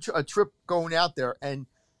saw a trip going out there, and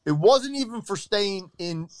it wasn't even for staying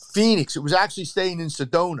in Phoenix. It was actually staying in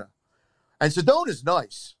Sedona. And Sedona's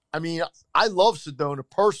nice. I mean, I love Sedona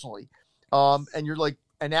personally. And you're like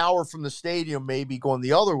an hour from the stadium, maybe going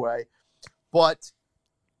the other way. But,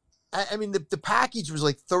 I mean, the package was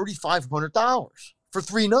like $3,500 for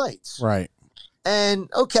 3 nights. Right. And,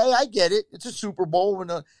 okay, I get it. It's a Super Bowl,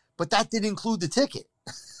 but that didn't include the ticket.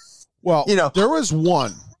 Well, You know. there was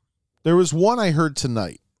one I heard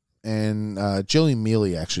tonight, and Jillian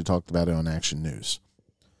Mealy actually talked about it on Action News.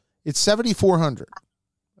 It's $7,400.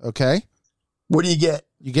 Okay. What do you get?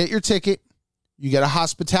 You get your ticket. You get a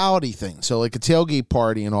hospitality thing, so like a tailgate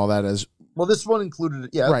party and all that. As Well, this one included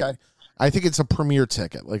it. Yeah, okay. right. I think it's a premier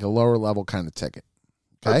ticket, like a lower level kind of ticket.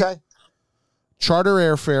 Okay. Charter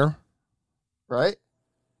airfare. Right.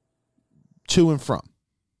 To and from.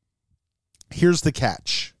 Here's the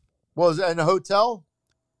catch. Was it in a hotel?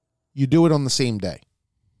 You do it on the same day.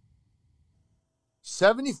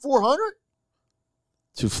 7,400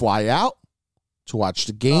 To fly out, to watch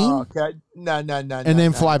the game, okay. No. and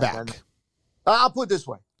then fly back. No. I'll put it this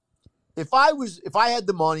way: if I had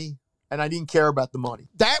the money and I didn't care about the money,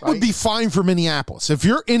 That would be fine for Minneapolis. If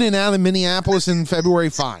you're in and out of Minneapolis in February,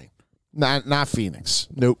 fine. Not Phoenix.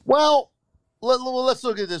 Nope. Well, let's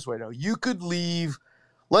look at it this way though. You could leave.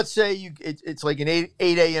 Let's say it's like an 8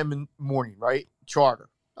 a.m. in the morning, right? Charter.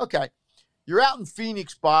 Okay. You're out in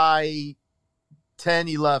Phoenix by 10,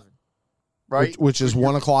 11, right? Which is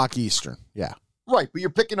 1 o'clock Eastern. Yeah. Right, but you're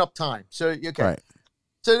picking up time. So, okay. Right.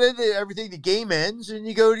 So then the game ends and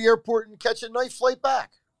you go to the airport and catch a night flight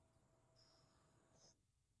back.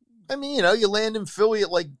 I mean, you land in Philly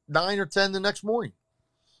at like 9 or 10 the next morning.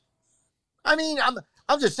 I mean,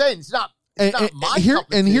 I'm just saying it's not my cup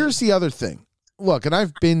of tea. Here's the other thing. Look, and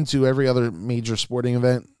I've been to every other major sporting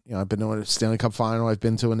event. I've been to a Stanley Cup final. I've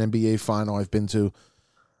been to an NBA final. I've been to,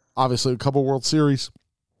 obviously, a couple World Series.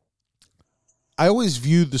 I always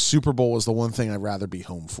viewed the Super Bowl as the one thing I'd rather be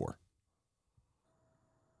home for.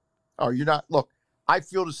 Oh, you're not. Look, I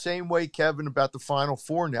feel the same way, Kevin, about the Final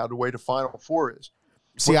Four now, the way the Final Four is.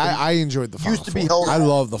 See, I enjoyed the Final used to be Four. held. I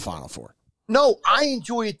love the Final Four. No, I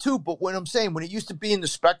enjoy it too, but what I'm saying, when it used to be in the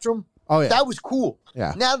Spectrum, that was cool.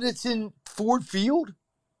 Yeah. Now that it's in Ford Field,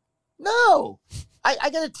 no.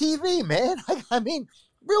 I got a TV, man. I mean,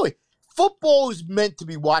 really, football is meant to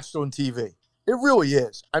be watched on TV. It really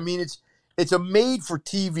is. I mean, it's a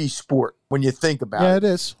made-for-TV sport when you think about it. Yeah, it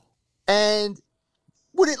is. And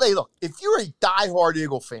look, if you're a diehard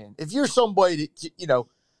Eagle fan, if you're somebody that,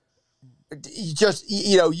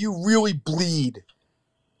 you really bleed,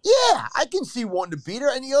 yeah, I can see wanting to beat her.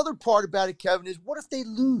 And the other part about it, Kevin, is what if they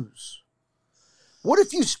lose? What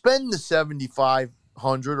if you spend the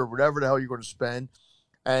 $7,500 or whatever the hell you're going to spend?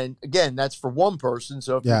 And again, that's for one person.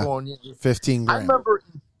 So if you're going $15,000. I remember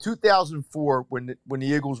in 2004 when the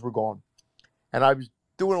Eagles were gone, and I was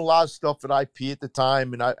doing a lot of stuff at IP at the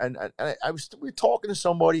time, and we were talking to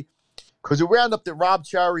somebody because it wound up that Rob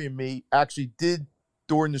Cherry and me actually did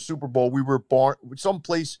during the Super Bowl. We were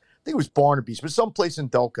someplace, I think it was Barnaby's, but someplace in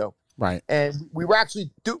Delco. Right. And we were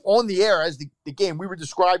actually on the air as the game. We were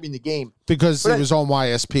describing the game. Because it was on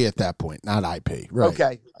YSP at that point, not IP. Right.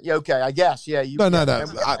 Okay. Yeah, okay. I guess. Yeah. No.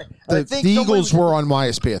 The Eagles were on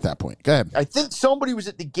YSP at that point. Go ahead. I think somebody was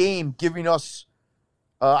at the game giving us,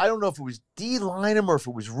 I don't know if it was D. Lynham or if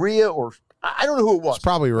it was Rhea or, I don't know who it was. It's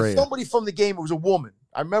probably Rhea. Somebody from the game. It was a woman.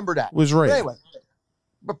 I remember that. It was Rhea. But anyway,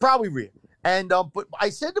 but probably Rhea. And, but I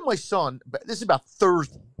said to my son, this is about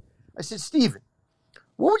Thursday, I said, Steven,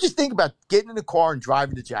 what would you think about getting in the car and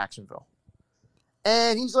driving to Jacksonville?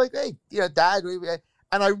 And he's like, hey, Dad.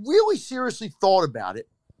 And I really seriously thought about it.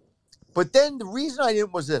 But then the reason I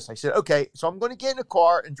didn't was this. I said, okay, so I'm going to get in a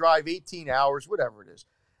car and drive 18 hours, whatever it is.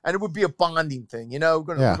 And it would be a bonding thing, we're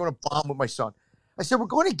going to bond with my son. I said, we're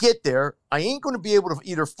going to get there. I ain't going to be able to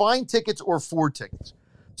either find tickets or afford tickets.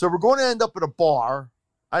 So we're going to end up at a bar.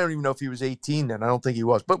 I don't even know if he was 18 then. I don't think he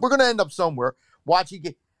was. But we're going to end up somewhere watching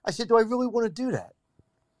it. I said, do I really want to do that?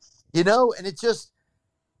 And it just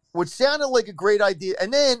would sounded like a great idea.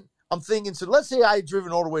 And then I'm thinking, so let's say I had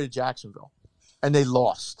driven all the way to Jacksonville and they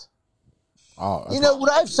lost. Oh, would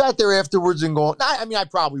I have sat there afterwards and gone, I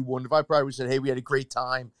probably wouldn't. If I probably would have said, hey, we had a great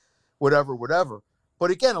time, whatever. But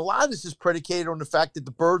again, a lot of this is predicated on the fact that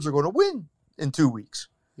the Birds are going to win in 2 weeks.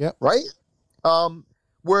 Yep. Right?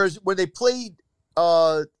 Whereas when they played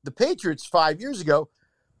the Patriots 5 years ago,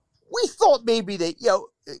 we thought maybe they,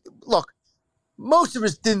 look, most of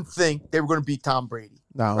us didn't think they were going to beat Tom Brady.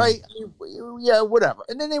 No. Right? I mean, yeah, whatever.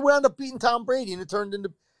 And then they wound up beating Tom Brady, and it turned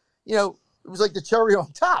into, it was like the cherry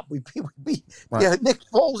on top. We beat Right. Nick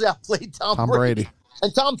Foles outplayed Tom Brady.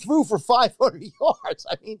 And Tom threw for 500 yards.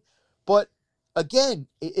 I mean, but again,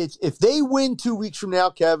 it's if they win 2 weeks from now,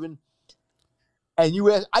 Kevin, and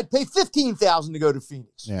you ask, I'd pay $15,000 to go to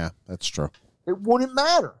Phoenix. Yeah, that's true. It wouldn't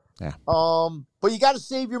matter. Yeah. But you got to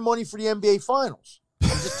save your money for the NBA Finals. I'm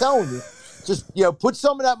just telling you. Just put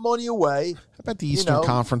some of that money away. How about the Eastern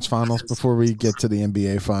Conference Finals before we get to the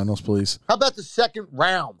NBA Finals, please? How about the second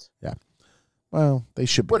round? Yeah. Well, they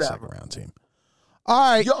should be a second round team.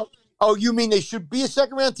 All right. You mean they should be a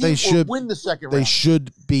second round team? They should win the second round. They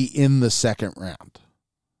should be in the second round.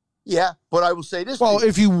 Yeah, but I will say this. Well,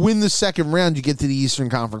 if you win the second round, you get to the Eastern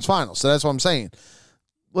Conference Finals. So that's what I'm saying.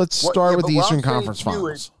 Let's start with the Eastern Conference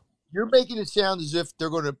Finals. You're making it sound as if they're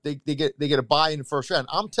going to they get a bye in the first round.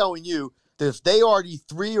 I'm telling you that if they are the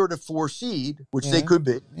 3 or the 4 seed, which they could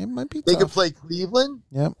be, it might be. They tough. could play Cleveland.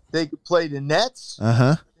 Yep. They could play the Nets.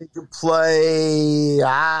 They could play.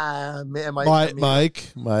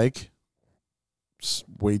 Mike. It's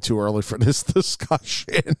way too early for this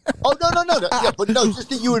discussion. Oh no! Yeah, but no,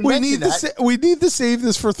 just that you would mention that. We need to save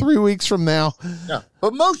this for 3 weeks from now. No,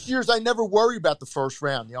 but most years I never worry about the first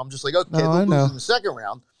round. I'm just like, okay, they'll lose in the second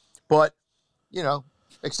round. But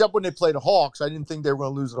except when they play the Hawks, I didn't think they were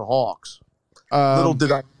going to lose to the Hawks. Little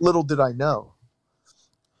did I know.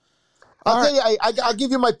 I'll tell you, I'll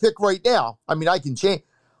give you my pick right now. I mean, I can change.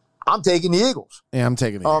 I'm taking the Eagles. Yeah, I'm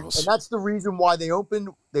taking the Eagles, and that's the reason why they opened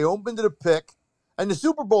at a pick. And the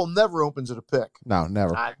Super Bowl never opens at a pick. No,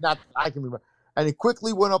 never. I can remember. And it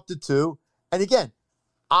quickly went up to 2. And again,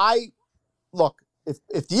 if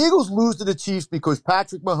the Eagles lose to the Chiefs because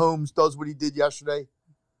Patrick Mahomes does what he did yesterday,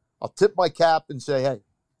 I'll tip my cap and say, hey.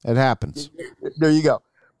 It happens. There you go.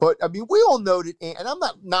 But, I mean, we all know that, and I'm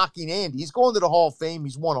not knocking Andy. He's going to the Hall of Fame.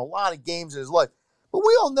 He's won a lot of games in his life. But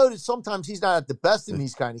we all know that sometimes he's not at the best in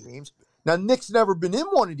these kind of games. Now, Nick's never been in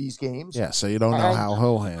one of these games. Yeah, so you don't know how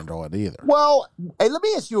he'll handle it either. Well, hey, let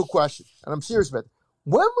me ask you a question, and I'm serious about it.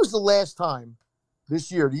 When was the last time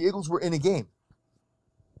this year the Eagles were in a game?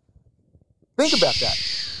 Think about that.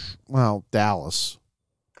 Well, Dallas.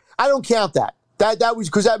 I don't count that. That was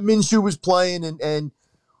because that Minshew was playing and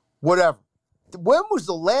whatever. When was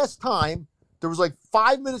the last time there was like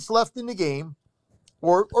 5 minutes left in the game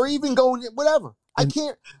or even going, whatever? I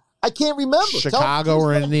can't remember. Chicago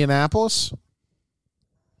or Indianapolis?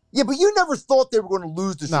 Yeah, but you never thought they were going to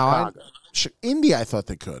lose to Chicago. Indy, I thought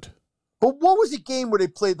they could. But what was a game where they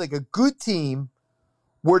played like a good team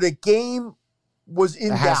where the game was in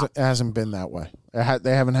doubt? It hasn't been that way. They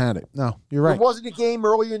haven't had it. No, you're right. There wasn't a game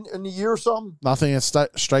earlier in the year or something? Nothing that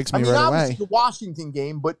strikes me right obviously away. The Washington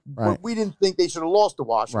game, but we didn't think they should have lost to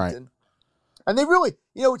Washington. Right. And they really,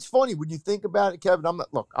 it's funny when you think about it, Kevin.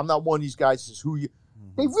 I'm not one of these guys that says who you.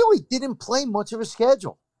 They really didn't play much of a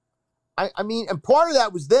schedule. I mean, and part of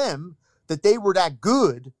that was them, that they were that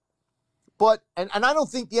good. But, and I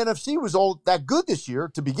don't think the NFC was all that good this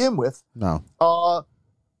year to begin with. No.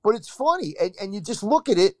 But it's funny. And you just look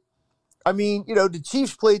at it. I mean, the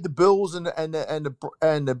Chiefs played the Bills and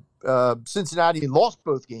the Cincinnati and lost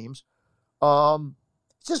both games.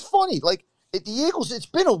 It's just funny. Like, the Eagles, it's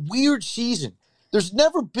been a weird season. There's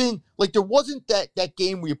never been, like, there wasn't that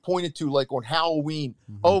game where you pointed to, like, on Halloween,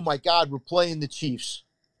 oh, my God, we're playing the Chiefs,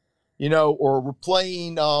 or we're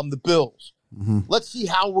playing the Bills. Let's see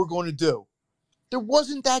how we're going to do. There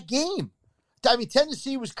wasn't that game. I mean,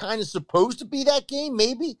 Tennessee was kind of supposed to be that game,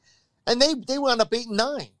 maybe, and they wound up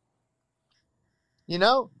 8-9. And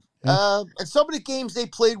some of the games they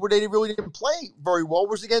played where they really didn't play very well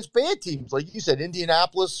was against bad teams, like you said,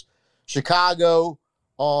 Indianapolis, Chicago.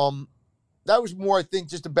 That was more, I think,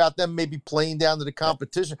 just about them maybe playing down to the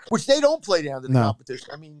competition, which they don't play down to the competition.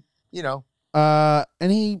 I mean,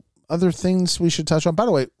 Any other things we should touch on? By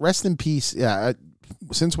the way, rest in peace. Yeah,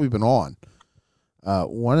 since we've been on,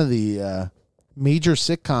 one of the major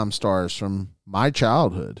sitcom stars from my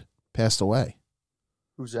childhood passed away.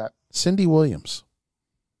 Who's that? Cindy Williams.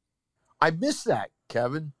 I missed that,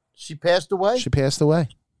 Kevin. She passed away? She passed away.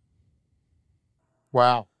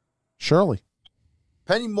 Wow. Shirley.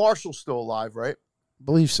 Penny Marshall's still alive, right?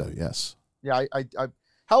 Believe so, yes. Yeah, I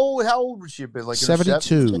how old would she have been? Like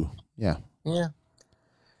 72. Yeah. Yeah.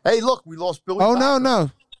 Hey, look, we lost Billy. Oh, Packer.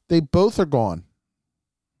 No. They both are gone.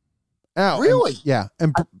 Oh, really? Yeah.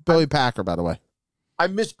 And Billy Packer, by the way. I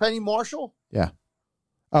missed Penny Marshall? Yeah.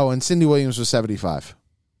 Oh, and Cindy Williams was 75.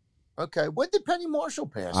 Okay. When did Penny Marshall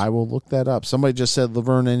pass? I will look that up. Somebody just said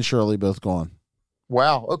Laverne and Shirley both gone.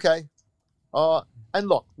 Wow. Okay. And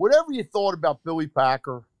look, whatever you thought about Billy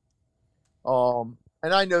Packer, and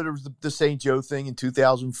I know there was the St. Joe thing in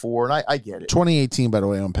 2004, and I get it. 2018, by the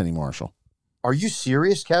way, on Penny Marshall. Are you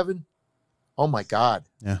serious, Kevin? Oh my God.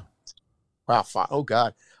 Yeah. Wow. Oh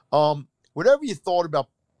God. Whatever you thought about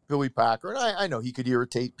Billy Packer, and I know he could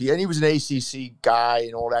irritate people, and he was an ACC guy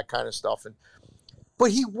and all that kind of stuff,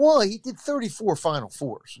 but he won. He did 34 Final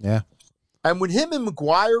Fours. Yeah. And when him and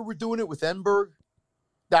McGuire were doing it with Enberg,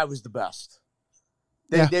 that was the best.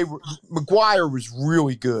 They were. McGuire was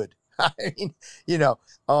really good. I mean,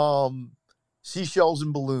 seashells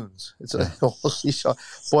and balloons. It's a seashell.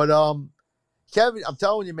 But Kevin, I'm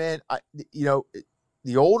telling you, man.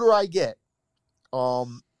 The older I get,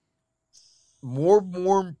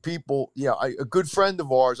 more people. A good friend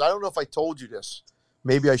of ours. I don't know if I told you this.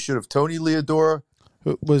 Maybe I should have. Tony Leodora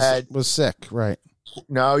was sick, right?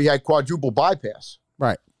 No, he had quadruple bypass,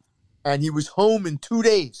 right, and he was home in 2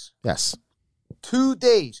 days. Yes, 2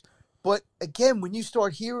 days. But again, when you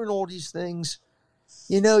start hearing all these things,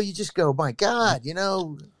 you just go, my God,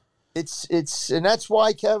 it's and that's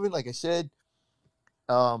why, Kevin, like I said,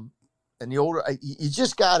 and the older you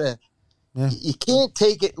just gotta. Yeah. You can't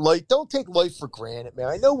take it like, don't take life for granted, man.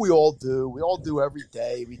 I know we all do. We all do every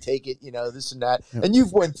day. We take it, this and that. Yeah. And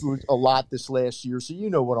you've went through a lot this last year, so you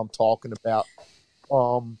know what I'm talking about.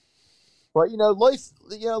 But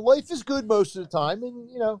life is good most of the time, and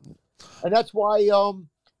that's why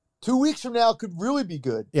 2 weeks from now could really be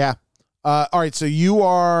good. Yeah. All right. So you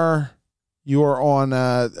are on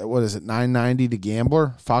what is it? 990 The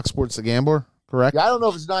Gambler, Fox Sports The Gambler. Correct? Yeah, I don't know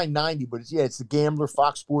if it's 990, but it's The Gambler,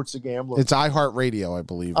 Fox Sports The Gambler. It's iHeartRadio, I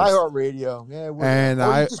believe. iHeartRadio, yeah. And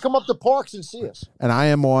just come up to Parks and see us. And I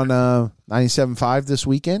am on 97.5 this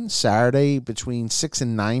weekend, Saturday between 6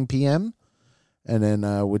 and 9 p.m. And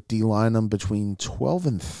then with D-Line between 12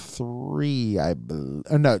 and 3, I believe.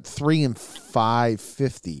 No, 3 and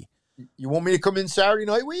 5:50. You want me to come in Saturday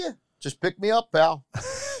night with you? Just pick me up, pal.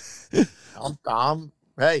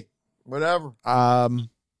 Hey, whatever.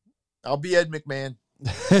 I'll be Ed McMahon.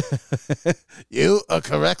 You are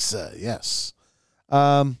correct, sir. Yes.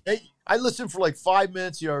 Hey, I listened for like 5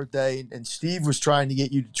 minutes the other day, and Steve was trying to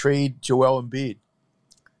get you to trade Joel Embiid.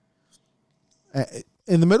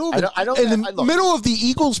 In the middle of middle of the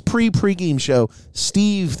Eagles pregame show,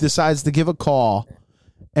 Steve decides to give a call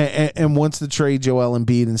and wants to trade Joel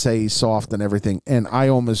Embiid and say he's soft and everything. And I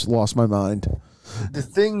almost lost my mind. The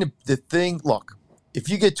thing. Look, if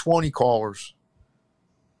you get 20 callers,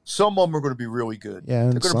 some of them are going to be really good. Yeah,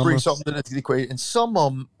 they're going to bring something to the equation, and some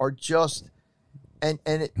of them are just. And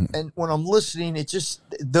when I'm listening, it just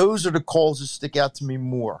those are the calls that stick out to me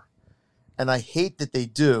more, and I hate that they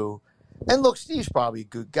do. And look, Steve's probably a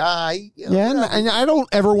good guy. And I don't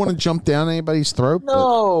ever want to jump down anybody's throat.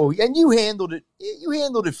 No, and you handled it. You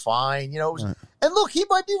handled it fine. Right. And look, he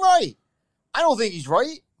might be right. I don't think he's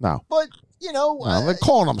right. No, but they're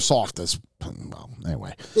calling him soft as. Well,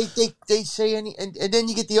 anyway, they say and then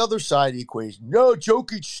you get the other side of the equation. No,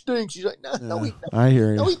 Jokic stinks. He's like, no, I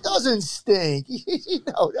hear you. No, he doesn't stink.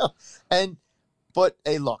 No. But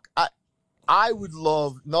hey, look, I would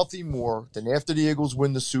love nothing more than after the Eagles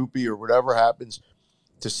win the Soupy or whatever happens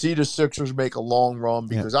to see the Sixers make a long run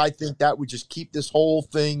because I think that would just keep this whole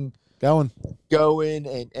thing going.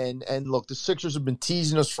 And look, the Sixers have been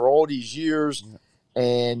teasing us for all these years.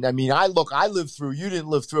 And I mean, I lived through. You didn't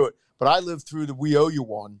live through it, but I lived through the We Owe You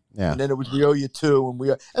one, and then it was We Owe You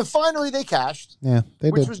two, and finally they cashed. Yeah,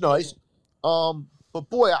 which was nice. But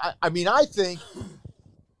boy, I think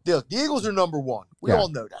the Eagles are number one. We all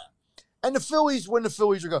know that, and the Phillies when the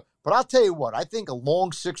Phillies are going. But I'll tell you what, I think a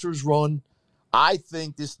long Sixers run. I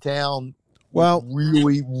think this town. Well,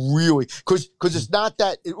 really, because it's not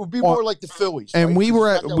that. It would be more like the Phillies. And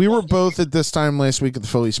right? we were both at this time last week at the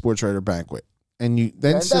Philly Sports Writer Banquet. And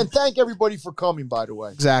then thank everybody for coming, by the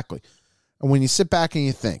way. Exactly. And when you sit back and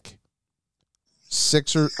you think,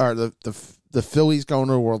 Sixers or the Phillies going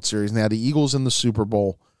to the World Series, now the Eagles in the Super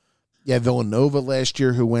Bowl. Yeah, Villanova last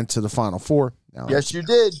year who went to the Final Four. Now yes, you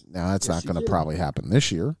did. Now that's not going to probably happen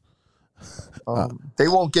this year. They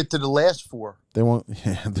won't get to the last four. They won't.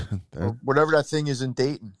 Or whatever that thing is in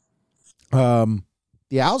Dayton. The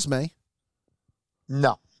Owls may.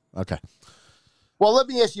 No. Okay. Well, let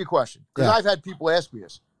me ask you a question, because I've had people ask me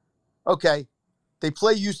this. Okay, they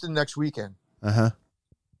play Houston next weekend. Uh-huh.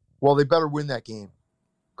 Well, they better win that game,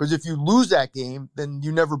 because if you lose that game, then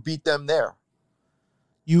you never beat them there.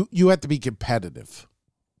 You have to be competitive.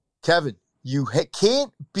 Kevin, you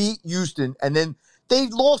can't beat Houston and then They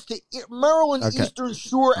lost to Maryland, Okay. Eastern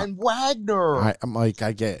Shore, and Wagner. I'm like,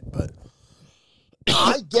 I get it, but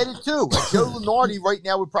I get it too. And Joe Lunardi right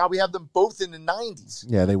now would probably have them both in the 90s.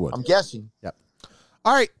 yeah, they would. I'm guessing. Yep.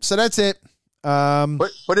 All right, so that's it.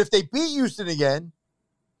 But if they beat Houston again,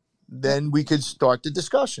 then we could start the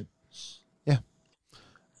discussion.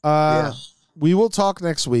 Yeah. We will talk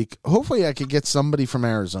next week. Hopefully, I could get somebody from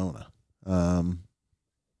Arizona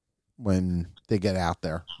when they get out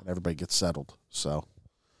there and everybody gets settled. So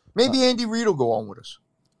Maybe Andy Reid will go on with us.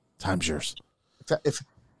 time's yours.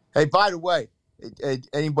 Hey, by the way,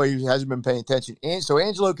 anybody who hasn't been paying attention, so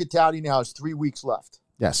Angelo Cataldi now has 3 weeks left.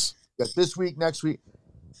 Yes. Got this week, next week.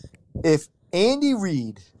 If Andy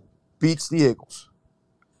Reid beats the Eagles,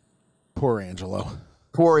 Poor Angelo.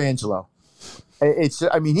 poor Angelo.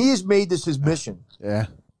 I mean, he has made this his mission. Yeah.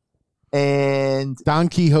 And Don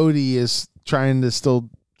Quixote is trying to still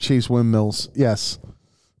chase windmills. Yes.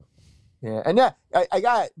 yeah, and that I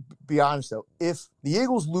gotta be honest though, if the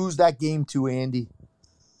Eagles lose that game to Andy,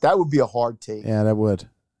 that would be a hard take. Yeah, that would.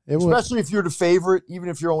 It would. Especially if you're the favorite, even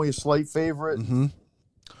if you're only a slight favorite. Mm-hmm.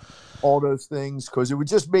 All those things, because it would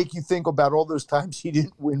just make you think about all those times he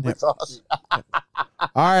didn't win with us. All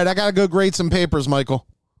right, I got to go grade some papers, Michael.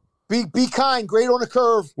 Be kind, great on the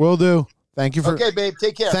curve. Will do. Thank you for. Okay, babe,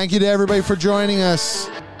 take care. Thank you to everybody for joining us.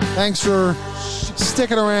 Thanks for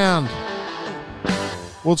sticking around.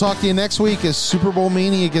 We'll talk to you next week as Super Bowl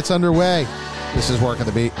Mania gets underway. This is Work at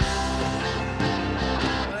the Beat.